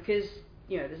 And because,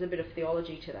 there's a bit of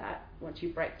theology to that, once you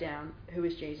break down who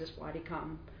is Jesus, why did He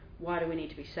come, why do we need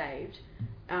to be saved,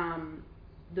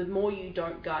 the more you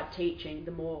don't guard teaching,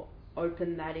 the more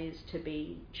open that is to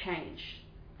be changed.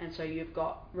 And so you've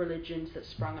got religions that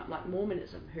sprung up like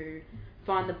Mormonism, who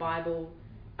find the Bible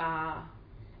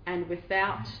and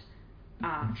without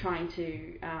trying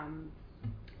to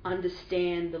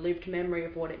understand the lived memory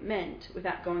of what it meant,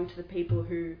 without going to the people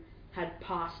who had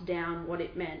passed down what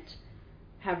it meant,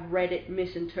 have read it,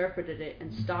 misinterpreted it,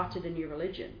 and started a new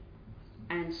religion.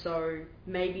 And so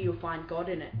maybe you'll find God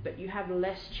in it, but you have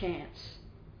less chance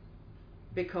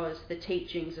because the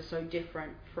teachings are so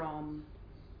different from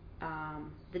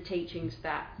the teachings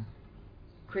that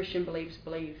Christian believers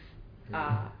believe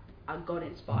are God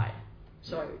inspired.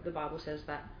 So the Bible says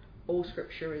that all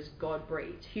scripture is God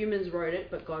breathed. Humans wrote it,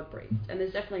 but God breathed. And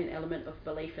there's definitely an element of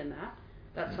belief in that.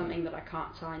 That's something that I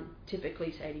can't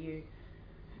scientifically say to you,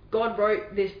 God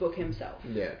wrote this book Himself.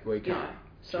 Yeah, we can't.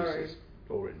 So it's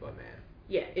all written by man.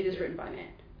 Yeah, it is written by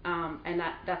man. And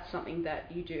that's something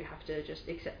that you do have to just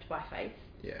accept by faith.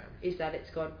 Yeah. Is that it's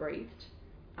God breathed.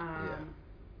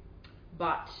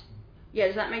 But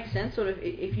does that make sense? Sort of,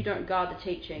 if you don't guard the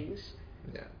teachings,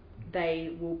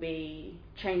 they will be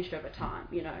changed over time.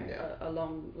 A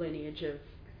long lineage of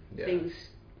things.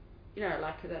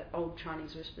 Like the old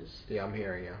Chinese whispers. Yeah, I'm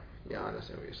hearing you. Yeah, I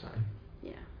understand what you're saying.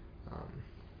 Yeah.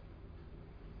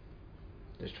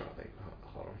 Just trying to think.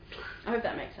 Hold on. I hope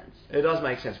that makes sense. It does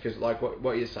make sense because, like,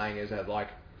 what you're saying is that, like,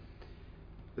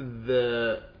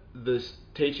 the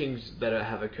teachings that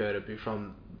have occurred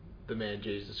from the man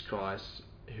Jesus Christ,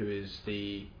 who's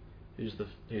the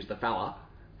fella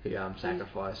who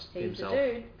sacrificed himself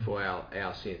for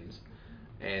our sins,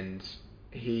 and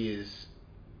he is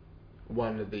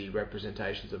one of the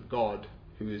representations of God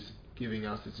who is giving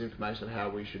us this information on how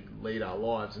we should lead our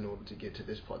lives in order to get to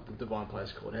this the divine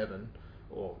place called heaven,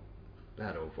 or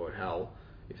how to avoid hell,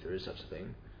 if there is such a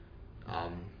thing.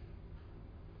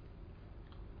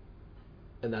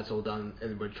 And that's all done,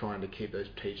 and we're trying to keep those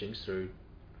teachings through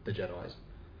the Jedi's.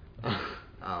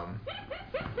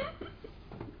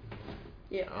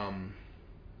 Yeah.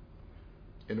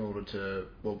 In order to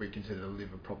what we consider to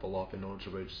live a proper life, in order to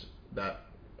reach that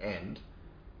end,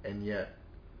 and yet,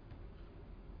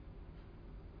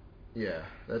 yeah,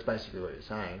 that's basically what you're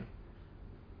saying.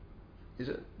 Is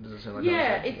it? Does it sound like?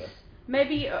 Yeah, it's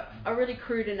maybe a really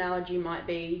crude analogy might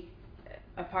be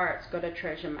a pirate's got a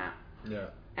treasure map. Yeah.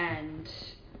 And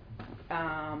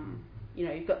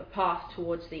you've got the path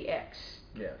towards the X.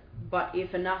 Yeah. But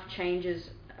if enough changes,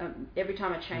 every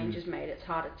time a change is made, it's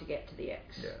harder to get to the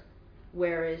X. Yeah.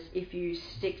 Whereas if you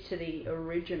stick to the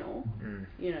original,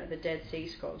 the Dead Sea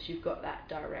Scrolls, you've got that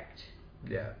direct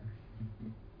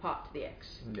path to the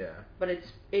X. Yeah. But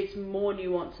it's more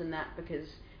nuanced than that, because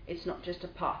it's not just a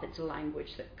path, it's a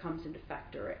language that comes into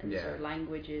factor it. And so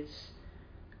language is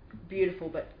beautiful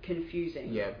but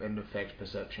confusing. Yeah, and affects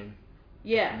perception.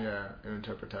 Yeah. Yeah, and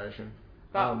interpretation.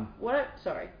 But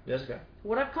Yes, okay.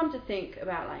 What I've come to think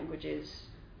about language is,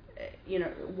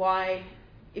 why,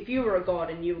 if you were a god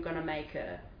and you were going to make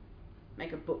a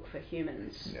book for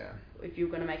humans, if you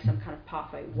were going to make some kind of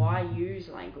pathway, why use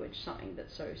language, something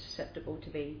that's so susceptible to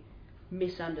be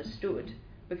misunderstood?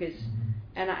 Because,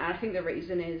 and I think the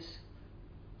reason is,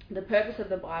 the purpose of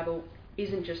the Bible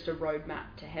isn't just a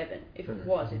roadmap to heaven. If it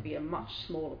was, it'd be a much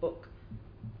smaller book,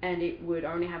 and it would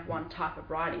only have one type of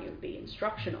writing. It would be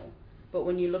instructional. But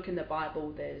when you look in the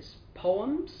Bible, there's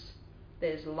poems,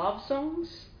 there's love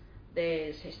songs,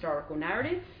 there's historical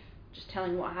narrative, just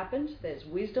telling what happened, there's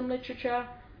wisdom literature,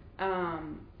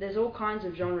 there's all kinds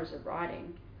of genres of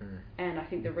writing. And I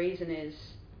think the reason is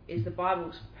the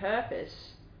Bible's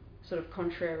purpose, sort of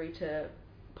contrary to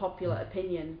popular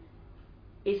opinion,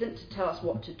 isn't to tell us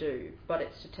what to do, but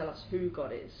it's to tell us who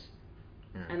God is.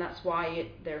 And that's why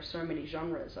there are so many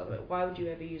genres of it. Why would you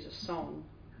ever use a song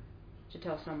to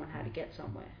tell someone how to get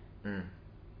somewhere?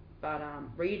 But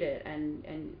read it,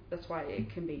 and that's why it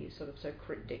can be sort of so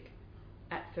cryptic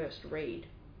at first read.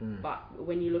 But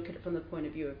when you look at it from the point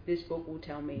of view of, this book will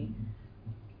tell me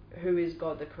who is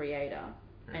God the Creator,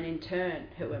 and in turn,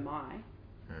 who am I,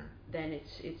 then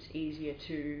it's easier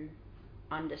to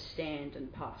understand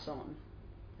and pass on.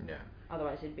 Yeah.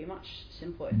 Otherwise, it'd be much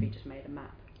simpler if you just made a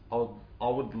map. I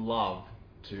would love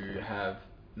to have,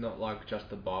 not like just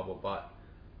the Bible, but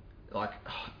like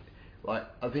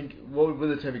I think, what would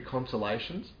the term be,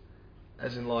 consolations?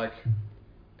 As in, like,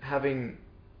 having,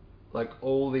 like,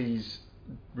 all these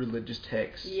religious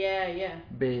texts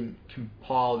being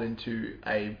compiled into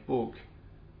a book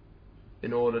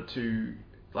in order to,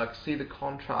 like, see the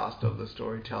contrast of the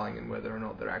storytelling and whether or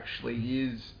not there actually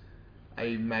is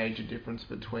a major difference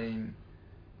between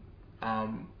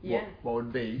what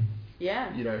would be,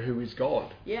 who is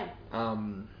God.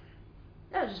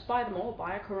 No, just buy them all.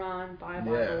 Buy a Quran, buy a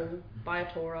Bible, buy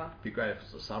a Torah. It'd be great if it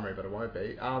was a summary, but it won't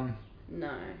be.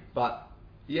 No. But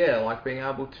yeah, like being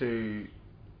able to,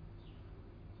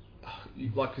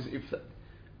 like,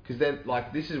 because then,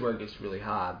 like, this is where it gets really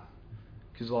hard,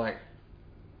 because, like,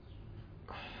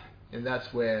 and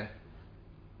that's where,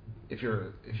 if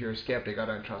you're a skeptic, I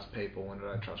don't trust people and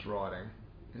I don't trust writing.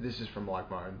 This is from,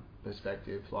 like, my own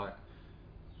perspective. Like,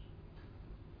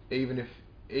 even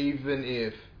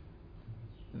if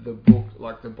the book,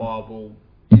 like the Bible,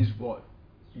 is what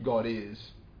God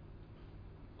is,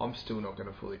 I'm still not going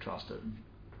to fully trust it.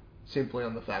 Simply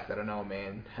on the fact that I know a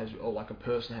man has, or like a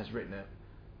person has written it,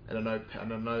 and I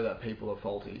know that people are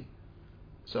faulty.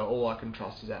 So all I can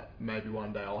trust is that maybe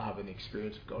one day I'll have an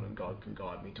experience of God, and God can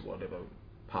guide me to whatever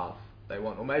path they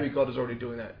want. Or maybe God is already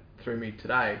doing that through me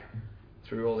today,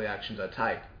 through all the actions I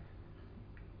take.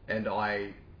 And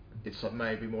it's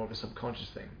maybe more of a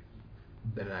subconscious thing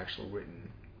than an actual written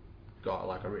God,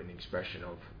 like a written expression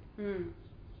of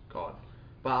God.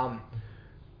 But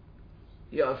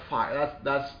yeah, fine.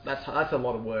 That's a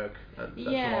lot of work. That's a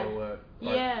lot of work.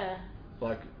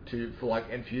 Like,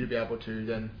 and for you to be able to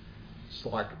then, just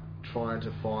like trying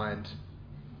to find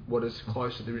what is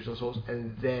close to the original source,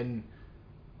 and then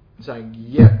saying,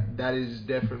 yep, that is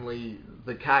definitely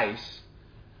the case,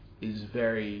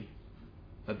 that'd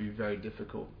be very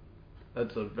difficult.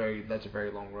 That's a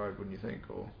very long road, wouldn't you think?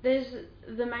 Or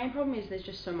the main problem is there's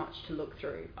just so much to look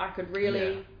through. I could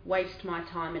really waste my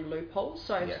time in loopholes.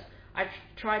 So I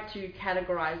tried to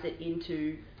categorize it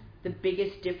into the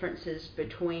biggest differences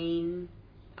between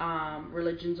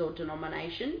religions or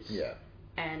denominations.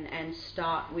 And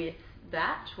start with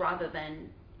that rather than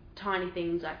tiny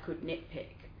things I could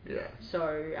nitpick. Yeah.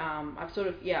 So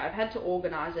I've had to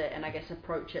organise it and I guess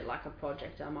approach it like a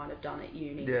project I might have done at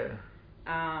uni. Yeah.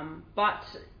 But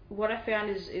what I found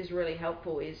is really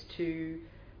helpful is to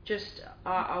just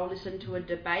I'll listen to a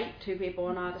debate, two people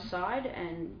on either side,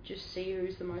 and just see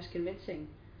who's the most convincing.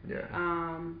 Yeah.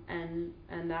 And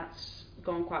that's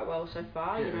gone quite well so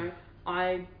far. Yeah. You know,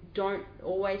 I don't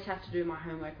always have to do my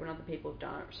homework when other people have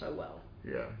done it so well.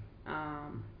 Yeah.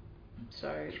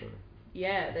 So True.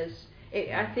 yeah,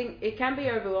 I think it can be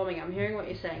overwhelming. I'm hearing what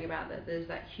you're saying about that. There's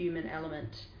that human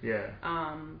element. Yeah.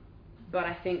 But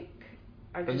I think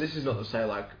and this is not to say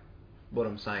like what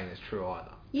I'm saying is true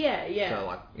either. Yeah, yeah. So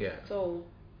like, yeah.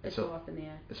 It's all up in the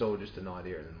air. It's all just an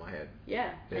idea in my head.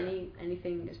 Yeah.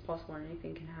 Anything is possible and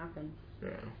anything can happen.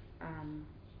 Yeah.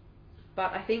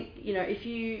 But I think, you know, if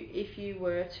you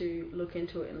were to look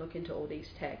into it and look into all these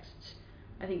texts,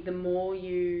 I think the more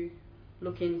you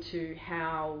look into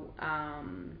how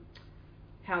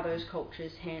those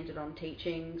cultures handed on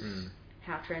teachings,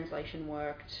 how translation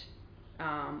worked,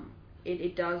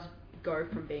 it does go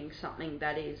from being something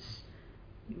that is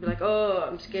like, oh,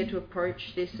 I'm scared to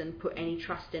approach this and put any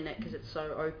trust in it because it's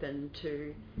so open,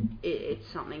 to it's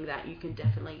something that you can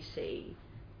definitely see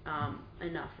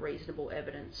enough reasonable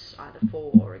evidence either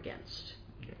for or against.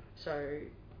 Yeah. So,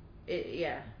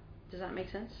 does that make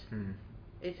sense?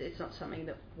 It's not something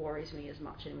that worries me as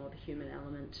much anymore, the human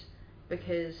element,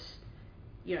 because,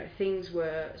 you know, things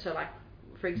were, so like,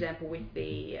 for example, with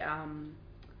the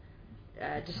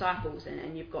disciples, and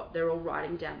they're all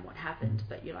writing down what happened,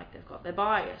 but you're like, they've got their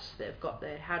bias, they've got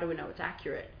their, how do we know it's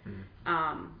accurate,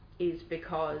 is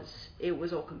because it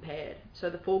was all compared. So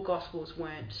the four Gospels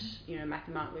weren't, you know,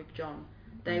 Matthew, Mark, Luke, John,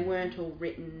 they weren't all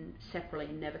written separately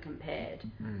and never compared.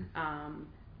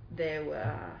 There were,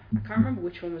 I can't remember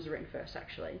which one was written first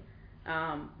actually,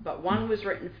 but one was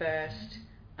written first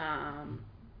and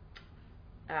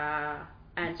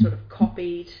sort of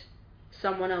copied.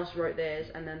 Someone else wrote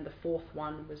theirs, and then the fourth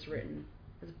one was written.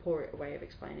 There's a poor way of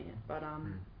explaining it, but I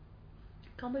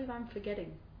can't believe I'm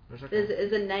forgetting. Okay.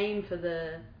 There's a name for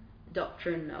the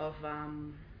doctrine of.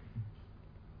 I'm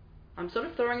sort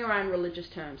of throwing around religious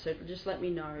terms, so just let me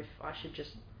know if I should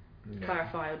just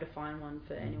clarify or define one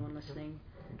for anyone listening.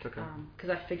 It's okay. Because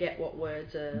I forget what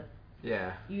words are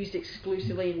used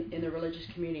exclusively in the religious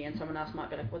community, and someone else might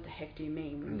be like, what the heck do you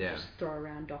mean when you just throw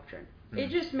around doctrine? It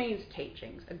just means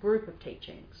teachings, a group of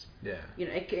teachings. Yeah. You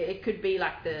know, it could be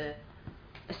like a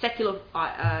secular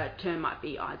term might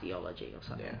be ideology or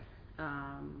something.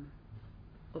 Yeah.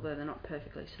 Although they're not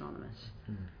perfectly synonymous.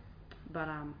 But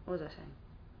what was I saying?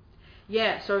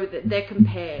 Yeah, so they're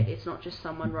compared. It's not just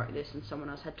someone wrote this and someone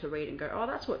else had to read and go, oh,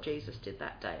 that's what Jesus did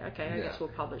that day. Okay, I guess we'll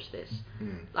publish this.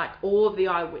 Like, all of the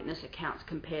eyewitness accounts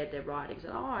compared their writings.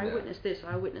 And, I witnessed this,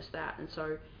 I witnessed that. And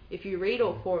so if you read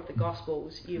all four of the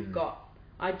Gospels, you've got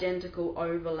identical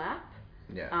overlap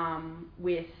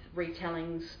with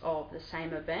retellings of the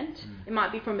same event. It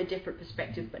might be from a different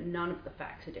perspective, but none of the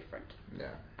facts are different.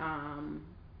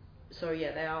 So,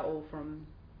 they are all from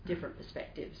different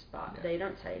perspectives, but they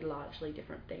don't say largely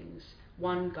different things.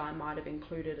 One guy might have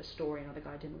included a story, another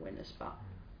guy didn't witness, but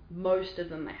most of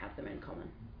them, they have them in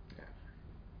common.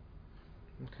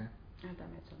 Okay. I hope that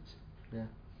made sense.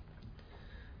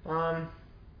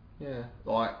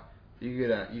 Like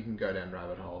you can go down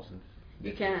rabbit holes and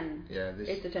you can.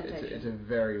 It's a temptation. It's a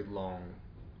very long,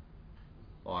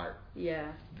 like.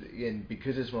 And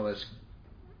because it's one of those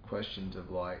questions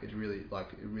of like it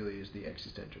really is the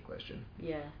existential question.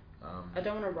 I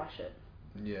don't want to rush it.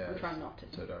 I'm trying not to.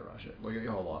 So don't rush it. Well, you got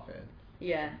your whole life ahead.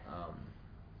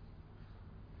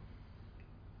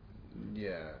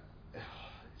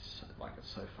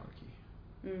 It's so funky.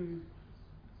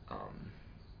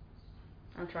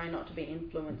 I'm trying not to be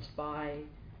influenced by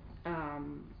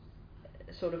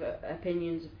sort of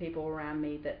opinions of people around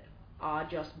me that are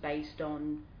just based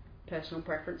on personal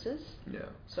preferences.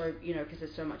 So, you know, because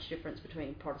there's so much difference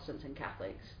between Protestants and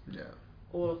Catholics.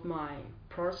 All of my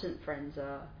Protestant friends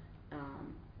are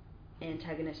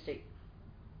antagonistic,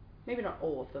 maybe not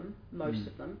all of them, most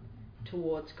of them,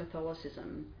 towards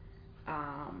Catholicism.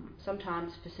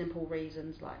 Sometimes for simple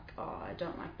reasons like, I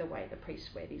don't like the way the priests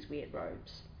wear these weird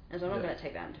robes. And so I'm not going to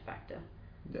take that into factor.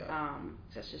 So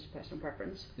that's just a personal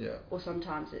preference. Or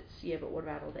sometimes it's, but what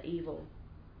about all the evil?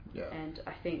 And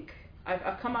I think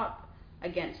I've come up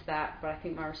against that, but I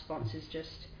think my response is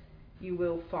just, you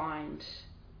will find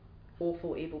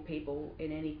awful, evil people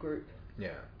in any group,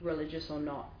 religious or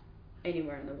not,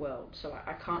 anywhere in the world. So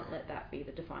I can't let that be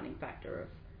the defining factor of,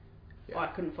 I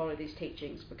couldn't follow these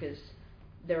teachings because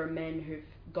there are men who've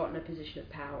gotten a position of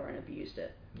power and abused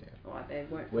it. Or they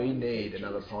weren't. We need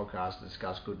another podcast to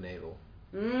discuss good and evil.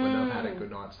 when they've had a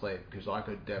good night's sleep, because I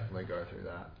could definitely go through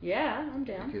that. Yeah, I'm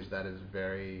down. Because that is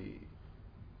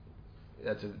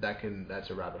that's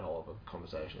a rabbit hole of a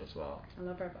conversation as well. I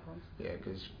love rabbit holes. Yeah,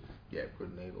 because good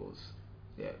and evil is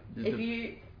If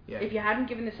you hadn't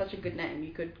given this such a good name,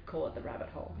 you could call it the rabbit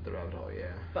hole. The rabbit hole,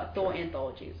 yeah. But Thought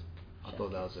Anthologies. I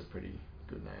thought that was a pretty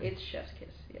good name. It's Chef's Kiss.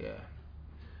 Yeah.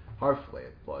 Hopefully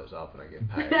it blows up and I get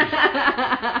paid.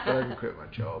 I don't even quit my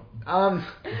job.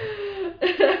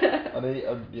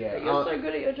 You're so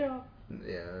good at your job.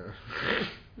 Yeah.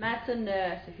 Matt's a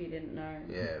nurse, if you didn't know.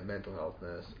 Yeah, mental health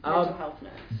nurse. Mental health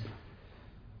nurse.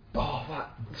 Oh, but,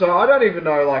 so I don't even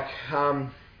know, like,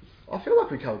 I feel like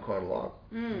we covered quite a lot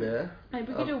there. Maybe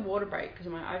we could do a water break, because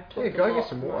I've talked a lot. Yeah, go get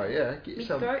some water, yeah. Get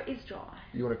some. My throat is dry.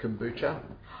 You want a kombucha?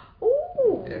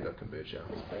 Ooh. Yeah, I got kombucha.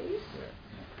 Yes, please.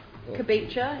 Yeah.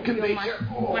 Kabicha, if you're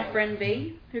my friend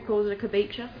B, who calls it a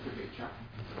kabicha.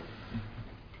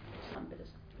 Some bitters.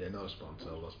 Yeah, not a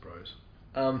sponsor, Lost Bros.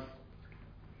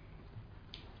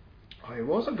 Where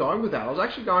was I going with that? I was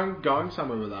actually going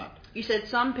somewhere with that. You said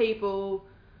some people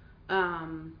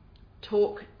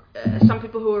talk. Some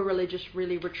people who are religious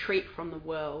really retreat from the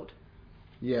world.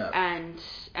 Yeah. And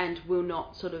will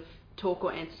not sort of talk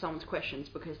or answer someone's questions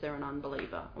because they're an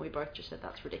unbeliever. And we both just said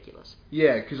that's ridiculous.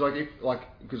 Yeah, because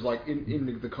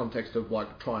in the context of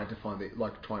trying to find the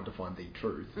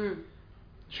truth, it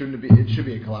should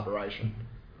be a collaboration,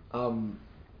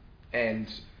 and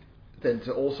then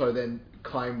to also then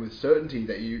claim with certainty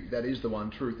that is the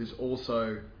one truth that's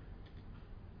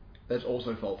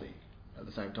also faulty at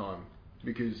the same time,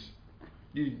 because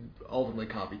you ultimately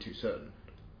can't be too certain.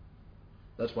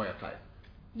 That's why I faith.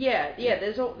 Yeah.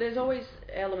 There's always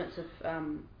elements of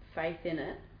faith in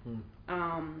it,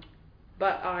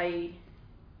 but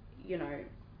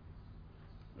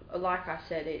like I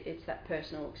said, it's that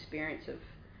personal experience of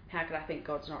how could I think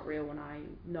God's not real when I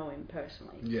know Him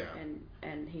personally? Yeah.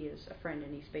 And He is a friend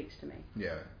and He speaks to me.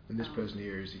 Yeah, and this person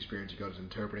here is experiencing God is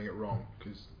interpreting it wrong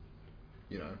because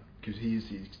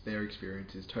their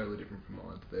experience is totally different from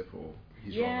mine. Therefore,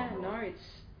 he's wrong. Yeah, no,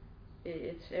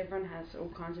 it's everyone has all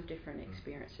kinds of different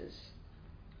experiences.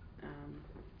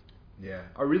 Yeah,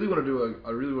 I really want to do a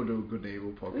good and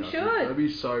evil podcast. We should. That'd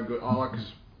be so good.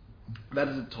 Because that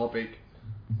is a topic.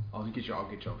 I'll get you on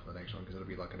for the next one because it'll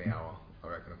be like an hour, I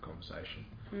reckon, of conversation.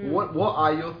 What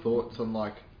are your thoughts on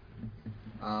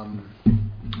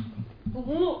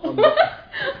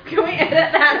Can we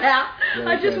edit that out? Yeah,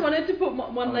 I just wanted to put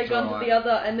one leg onto right. the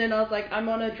other, and then I was like, I'm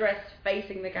on a dress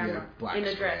facing the camera. Black in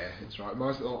a square, dress. That's right.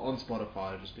 Most on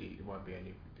Spotify, it won't be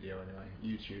any video anyway.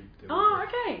 YouTube. Oh,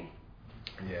 okay.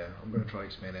 Yeah, I'm gonna try to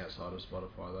expand outside of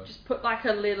Spotify though. Just put like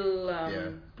a little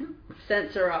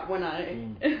sensor up when I.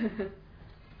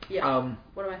 Yeah.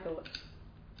 What are my thoughts?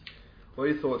 What are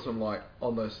your thoughts on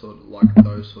those sort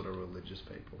of religious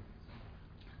people?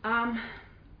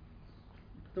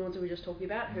 The ones that we were just talking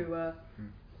about, who I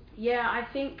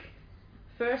think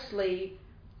firstly,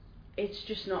 it's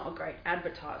just not a great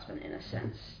advertisement in a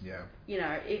sense. Yeah.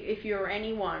 If you're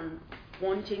anyone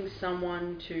wanting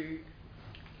someone to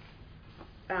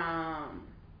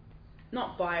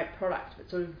not buy a product but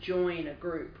sort of join a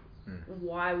group,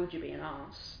 why would you be an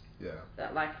arse? Yeah.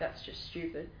 That's just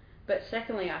stupid. But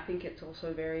secondly, I think it's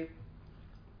also very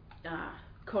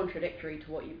contradictory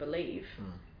to what you believe.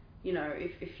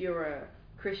 If you're a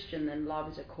Christian, then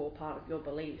love is a core part of your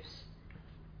beliefs.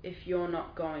 If you're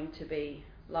not going to be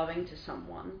loving to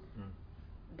someone,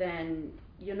 then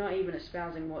you're not even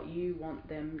espousing what you want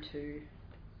them to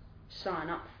sign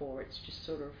up for. It's just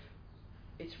sort of,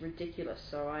 it's ridiculous.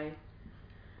 So I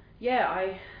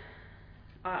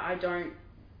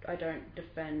don't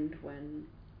defend when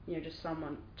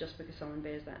just because someone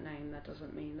bears that name, that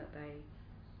doesn't mean that they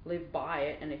live by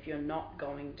it. And if you're not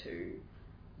going to,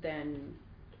 then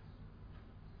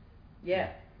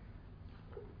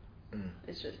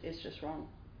it's just wrong.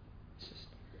 It's just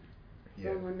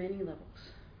wrong on many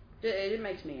levels. It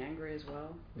makes me angry as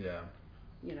well. Yeah.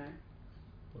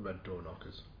 What about door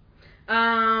knockers?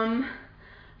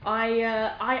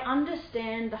 I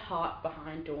understand the heart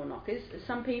behind door knockers.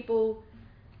 Some people,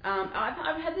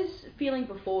 I've had this feeling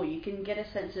before. You can get a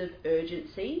sense of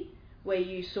urgency where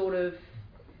you sort of,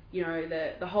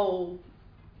 the whole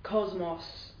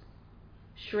cosmos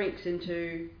shrinks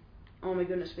into, oh my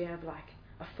goodness, we have like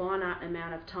a finite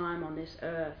amount of time on this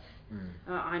earth.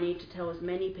 I need to tell as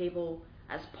many people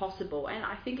as possible. And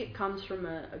I think it comes from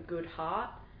a good heart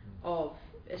of,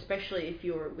 especially if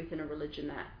you're within a religion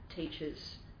that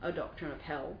teaches a doctrine of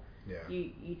hell. Yeah.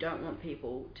 You don't want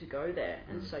people to go there.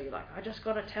 And so you're like, I just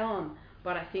got to tell them.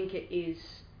 But I think it is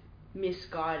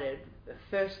misguided.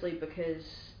 Firstly,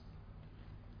 because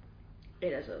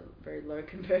it has a very low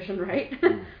conversion rate.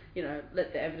 You know,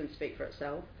 let the evidence speak for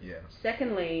itself. Yeah.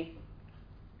 Secondly,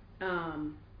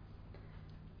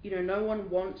 you know, no one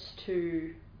wants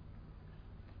to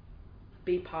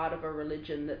be part of a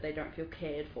religion that they don't feel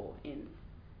cared for in.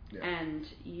 Yeah. And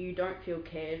you don't feel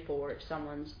cared for if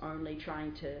someone's only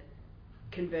trying to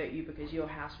convert you because your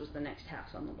house was the next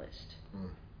house on the list.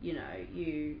 You know,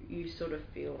 you sort of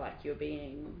feel like you're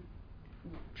being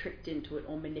tricked into it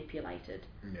or manipulated.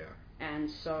 Yeah. And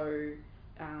so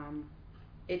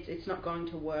it's not going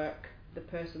to work. The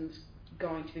person's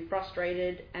going to be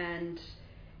frustrated, and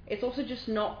it's also just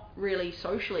not really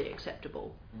socially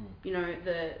acceptable. You know,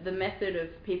 the method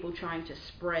of people trying to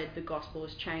spread the gospel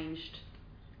has changed.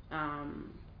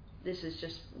 This is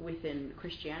just within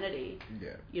Christianity.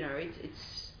 Yeah. You know,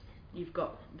 it's you've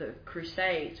got the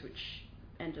Crusades, which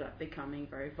ended up becoming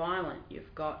very violent.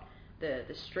 You've got the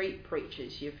street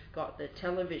preachers. You've got the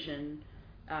television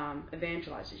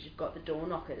evangelizers. You've got the door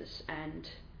knockers. And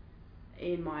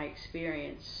in my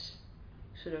experience,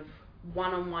 sort of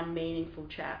one-on-one meaningful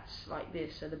chats like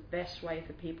this are the best way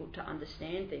for people to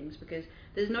understand things, because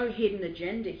there's no hidden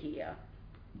agenda here.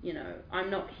 You know,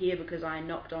 I'm not here because I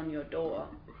knocked on your door.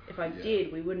 If I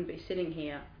did, we wouldn't be sitting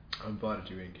here. I invited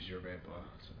you in because you're a vampire.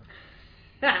 So.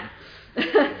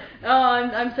 Oh,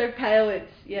 I'm so pale.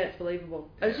 It's believable.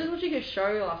 I was just watching a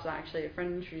show last night. Actually, a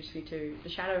friend introduced me to the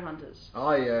Shadow Hunters.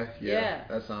 Oh yeah.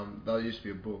 That's that used to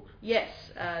be a book. Yes,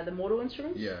 the Mortal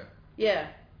Instruments. Yeah. Yeah.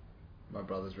 My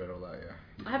brother's read all that. Yeah.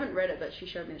 I haven't read it, but she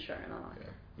showed me the show, and I like it.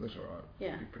 Yeah, looks alright.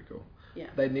 Yeah. Pretty cool. Yeah.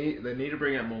 They need to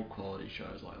bring out more quality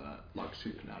shows like that, like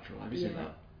Supernatural. Have you seen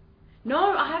that?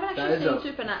 No, I haven't actually seen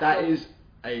Supernatural. That is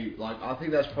I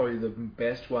think that's probably the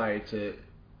best way to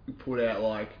put out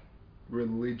like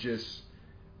religious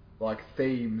like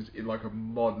themes in like a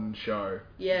modern show.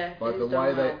 Yeah. Like the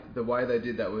way they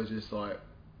did that was just like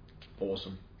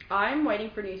awesome. I'm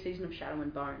waiting for a new season of Shadow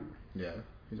and Bone. Yeah.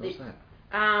 Who's that?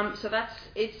 So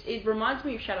it reminds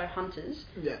me of Shadow Hunters.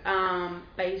 Yeah.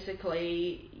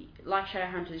 Basically, like Shadow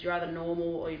Hunters, you're either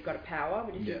normal or you've got a power,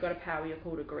 but if you've got a power, you're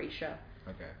called a Grisha.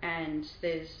 Okay. And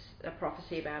there's a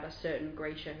prophecy about a certain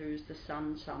Grisha who's the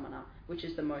Sun Summoner, which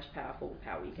is the most powerful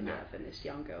power you can have, and this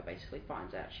young girl basically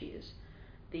finds out she is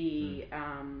the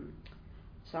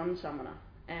Sun Summoner.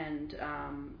 And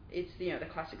it's the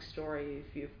classic story,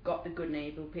 if you've got the good and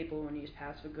evil, people want to use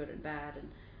powers for good and bad,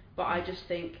 but I just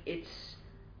think it's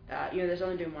there's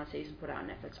only been one season put out on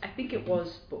Netflix. I think it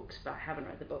was books, but I haven't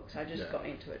read the books. I just got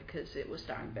into it because it was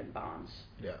starring Ben Barnes.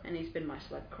 Yeah. And he's been my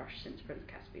celeb crush since Prince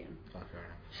Caspian.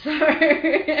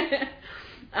 Okay.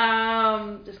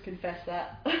 So, just confess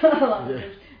that.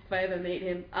 If I ever meet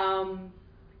him.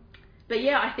 But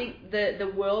yeah, I think the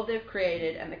world they've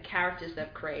created and the characters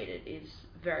they've created is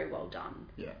very well done.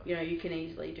 Yeah. You know, you can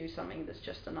easily do something that's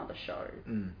just another show.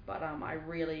 But I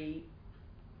really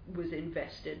was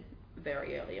invested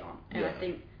very early on, and I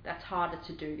think that's harder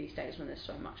to do these days when there's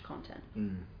so much content.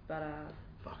 But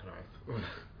fucking oath.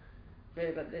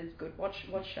 Really, but there's good. Watch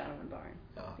Shadow and Bone.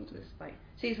 I think it was like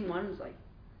season 1 was like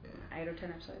 8 or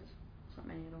 10 episodes. It's not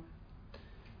many at all.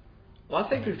 Well, I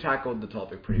think we've tackled the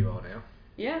topic pretty well now.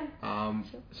 Yeah.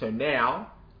 Sure. So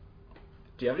now,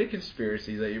 do you have any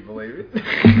conspiracies that you believe in?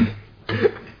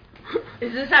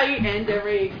 Is this how you end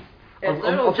every? I'm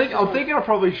thinking I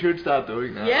probably should start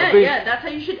doing that. Yeah, that's how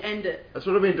you should end it. That's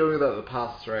what I've been doing with the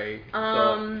past 3.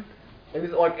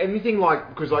 Anything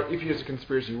because if it's a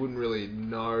conspiracy, you wouldn't really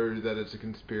know that it's a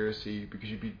conspiracy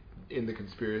because you'd be in the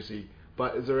conspiracy.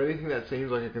 But is there anything that seems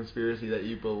like a conspiracy that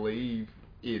you believe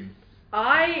in?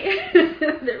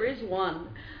 There is one.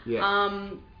 Yeah.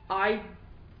 I'm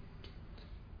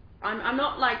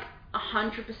not like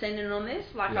 100% in on this.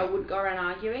 I would go around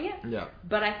arguing it. Yeah.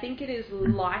 But I think it is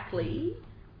likely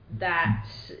that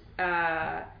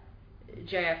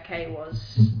JFK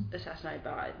was assassinated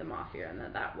by the mafia, and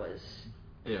that was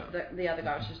the other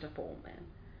guy was just a fall man.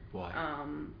 Why?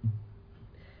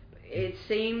 It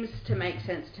seems to make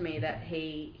sense to me that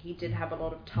he did have a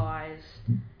lot of ties.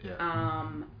 Yeah.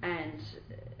 And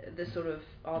the sort of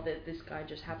that this guy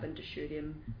just happened to shoot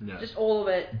him. Yeah. Just all of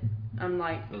it. I'm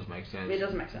like, doesn't make sense. It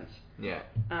doesn't make sense. Yeah.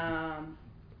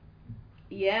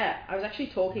 Yeah. I was actually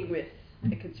talking with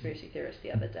a conspiracy theorist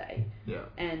the other day. Yeah.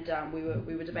 And we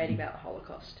were debating about the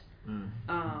Holocaust.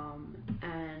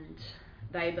 And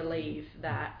they believe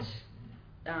that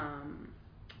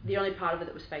the only part of it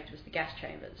that was faked was the gas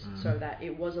chambers, so that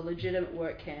it was a legitimate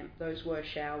work camp. Those were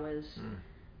showers,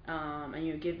 and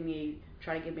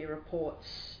try to give me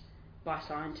reports by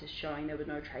scientists showing there were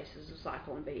no traces of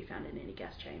cyclone B found in any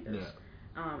gas chambers.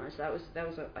 Yeah. And so that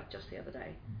was just the other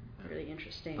day. Really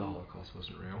interesting. The Holocaust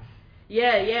wasn't real.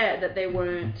 Yeah, that they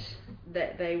weren't,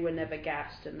 that they were never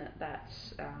gassed, and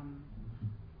that's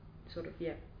sort of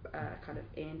kind of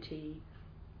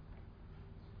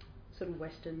sort of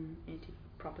Western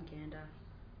anti-propaganda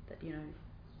that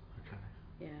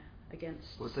Okay.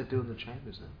 Against. What did they do in the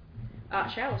chambers then?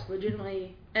 Showers,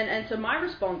 legitimately, and so my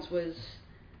response was,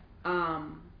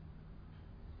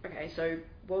 okay, so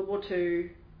World War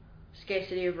II,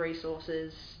 scarcity of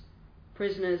resources,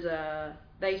 prisoners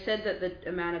they said that the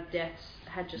amount of deaths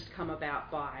had just come about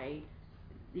by,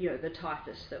 the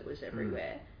typhus that was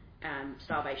everywhere,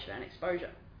 starvation and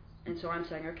exposure. And so I'm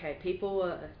saying, okay, people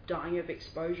are dying of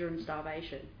exposure and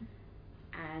starvation,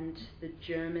 and the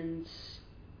Germans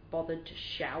bothered to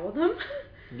shower them?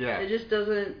 Yeah. It just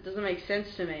doesn't make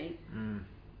sense to me.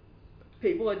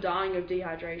 People are dying of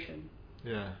dehydration.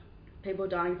 Yeah. People are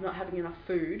dying of not having enough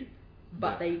food,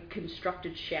 but they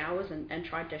constructed showers and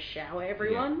tried to shower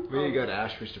everyone. We need to go to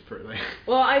Auschwitz to prove that.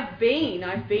 Well, I've been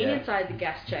inside the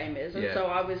gas chambers, and so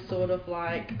I was sort of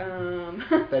like,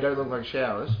 They don't look like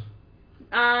showers.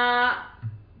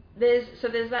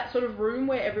 There's that sort of room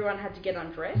where everyone had to get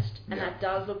undressed, and that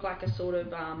does look like a sort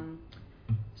of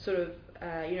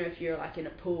if you're like in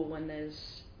a pool and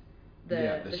there's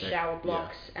the shower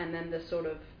blocks and then the sort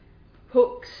of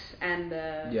hooks and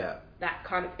that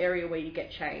kind of area where you get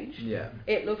changed. Yeah.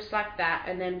 It looks like that,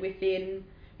 and then within,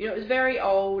 it was very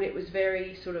old, it was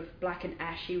very sort of black and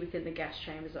ashy within the gas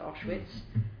chambers at Auschwitz.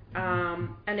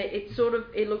 And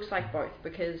it looks like both,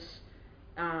 because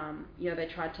they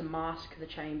tried to mask the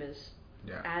chambers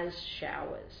as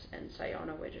showers and say, oh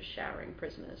no, we're just showering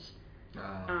prisoners.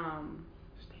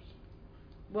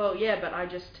 Well, yeah, but I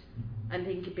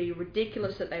think it'd be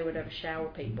ridiculous that they would ever shower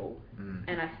people,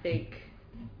 and I think,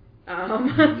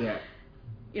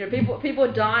 people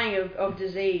are dying of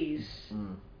disease,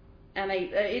 and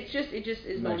it just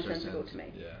is nonsensical to me.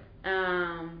 Yeah.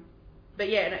 But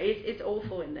yeah, no, it's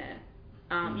awful in there.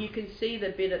 You can see the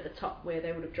bit at the top where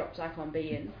they would have dropped Zyklon B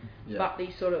in, but the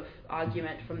sort of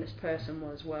argument from this person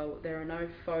was, well, there are no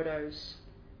photos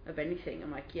of anything.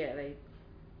 I'm like,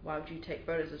 why would you take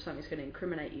photos of something that's going to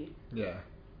incriminate you? Yeah.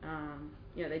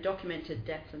 They documented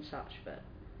deaths and such, but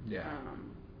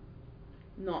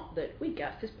not that we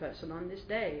gassed this person on this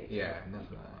day. Yeah,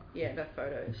 nothing like that. Yeah, no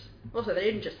photos. Also, they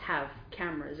didn't just have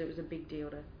cameras; it was a big deal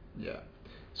to. Yeah.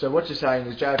 So what you're saying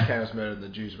is JFK was murdered and the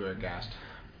Jews were gassed.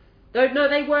 No,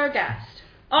 they were gassed.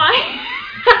 I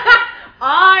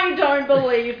don't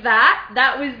believe that.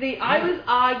 I was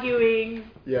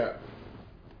arguing. Yeah.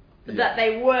 That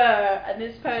they were, and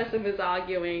this person was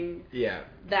arguing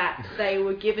that they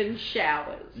were given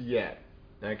showers. Yeah.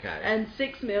 Okay. And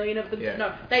 6 million of them. Yeah.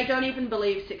 No, they don't even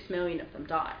believe 6 million of them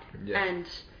died. Yeah. And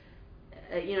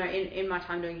in my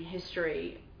time doing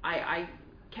history, I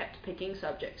kept picking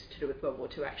subjects to do with World War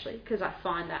II, actually, because I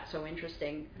find that so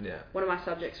interesting. Yeah. One of my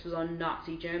subjects was on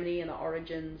Nazi Germany and the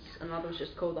origins. Another was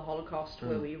just called the Holocaust,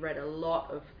 where we read a lot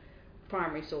of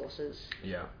primary sources.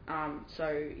 Yeah.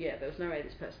 There was no way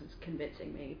this person's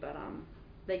convincing me, but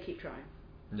they keep trying.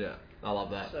 Yeah, I love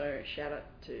that. So shout out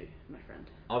to my friend.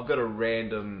 I've got a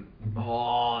random.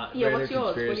 What's yours?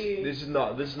 What do you... This is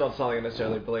not something I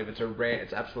necessarily believe.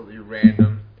 It's absolutely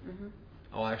random.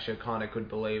 I actually kind of couldn't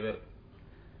believe it.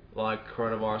 Like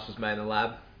coronavirus was made in a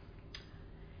lab.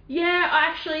 Yeah,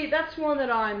 actually, that's one that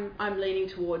I'm leaning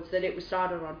towards, that it was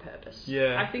started on purpose.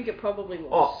 Yeah. I think it probably was.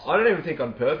 Oh, I don't even think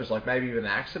on purpose, like maybe even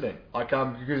an accident. Like,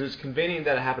 because it's convenient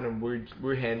that it happened in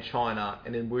Wuhan, China,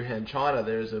 and in Wuhan, China,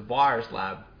 there's a virus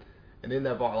lab, and in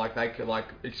that they could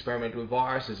experiment with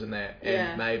viruses in there,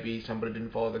 and maybe somebody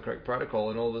didn't follow the correct protocol,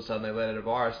 and all of a sudden they let out a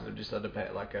virus, and it just started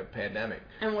a pandemic.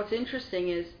 And what's interesting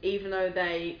is, even though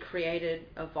they created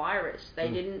a virus, they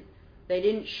didn't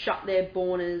shut their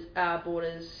borders,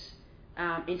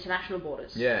 international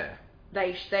borders. Yeah.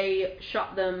 They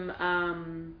shut them,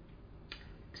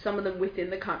 some of them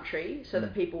within the country, so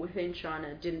that people within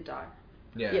China didn't die.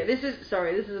 Yeah. Yeah. This is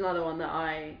another one that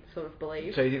I sort of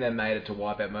believe. So you think they made it to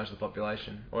wipe out most of the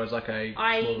population, or is more of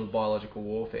a biological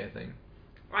warfare thing?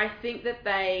 I think that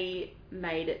they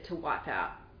made it to wipe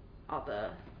out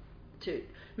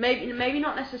maybe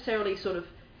not necessarily sort of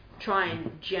try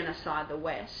and genocide the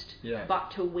West,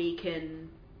 but to weaken,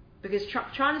 because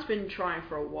China's been trying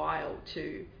for a while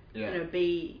to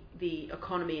be the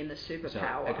economy and the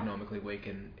superpower. So economically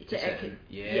weaken to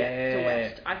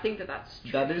West. I think that's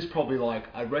true. That is probably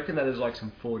I reckon that is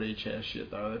some 4D chess shit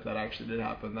though, if that actually did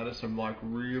happen. That is some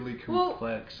really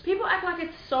complex. Well, people act like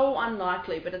it's so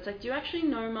unlikely, but it's do you actually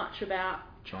know much about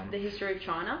China? The history of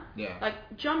China? Yeah.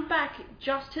 Jump back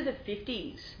just to the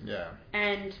 50s. Yeah.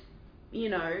 And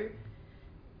Zedong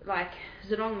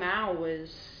Mao was,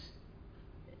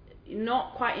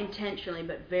 not quite intentionally,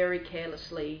 but very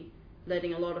carelessly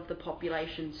letting a lot of the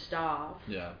population starve.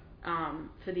 Yeah.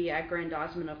 For the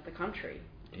aggrandizement of the country.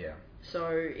 Yeah.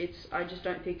 So I just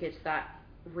don't think it's that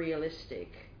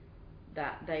realistic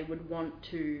that they would want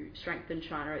to strengthen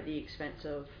China at the expense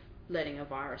of letting a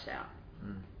virus out.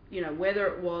 You know, whether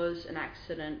it was an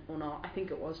accident or not, I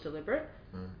think it was deliberate.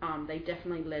 They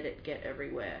definitely let it get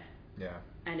everywhere. Yeah.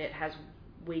 And it has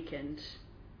weakened,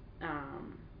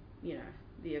 you know,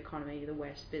 the economy, the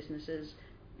West, businesses,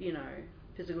 you know,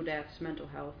 physical deaths, mental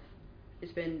health.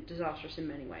 It's been disastrous in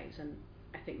many ways, and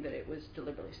I think that it was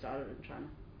deliberately started in China.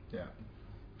 Yeah.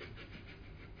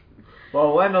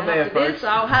 Well, we'll end on there, after folks. this,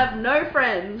 I'll have no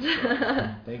friends.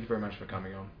 Thank you very much for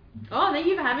coming on. Oh, thank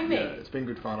you for having me. Yeah, it's been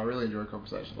good fun. I really enjoy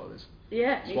conversations like this.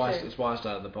 Yeah, It's why I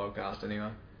started the podcast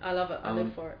anyway. I love it. I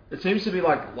live for it. It seems to be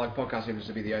like podcast seems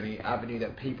to be the only avenue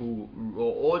that people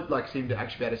or like seem to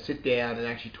actually be able to sit down and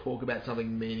actually talk about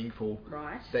something meaningful.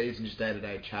 Right. That isn't just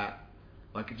day-to-day chat.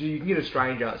 Like you can get a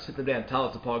stranger, sit them down, tell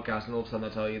it's a podcast, and all of a sudden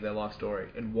they'll tell you their life story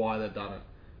and why they've done it.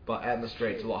 But out in the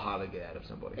street, it's a lot harder to get out of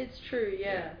somebody. It's true,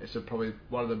 yeah. It's probably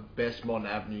one of the best modern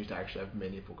avenues to actually have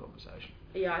meaningful conversation.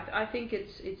 Yeah, I think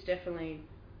it's definitely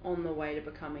on the way to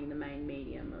becoming the main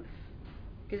medium of...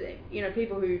 Because, you know,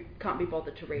 people who can't be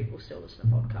bothered to read will still listen to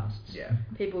podcasts. Yeah.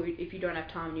 People, if you don't have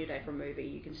time in your day for a movie,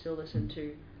 you can still listen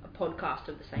to a podcast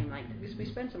of the same length. Because we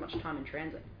spend so much time in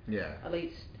transit. Yeah. At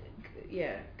least,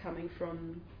 yeah, coming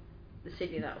from the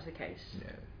city, that was the case.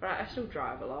 Yeah. But I still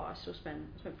drive a lot. I spent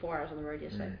 4 hours on the road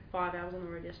yesterday. 5 hours on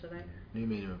the road yesterday. New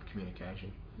medium of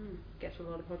communication. Gets a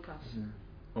lot of podcasts.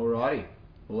 Alrighty.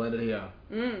 We'll end it here.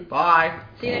 Mm. Bye.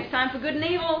 See you next time for Good and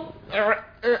Evil.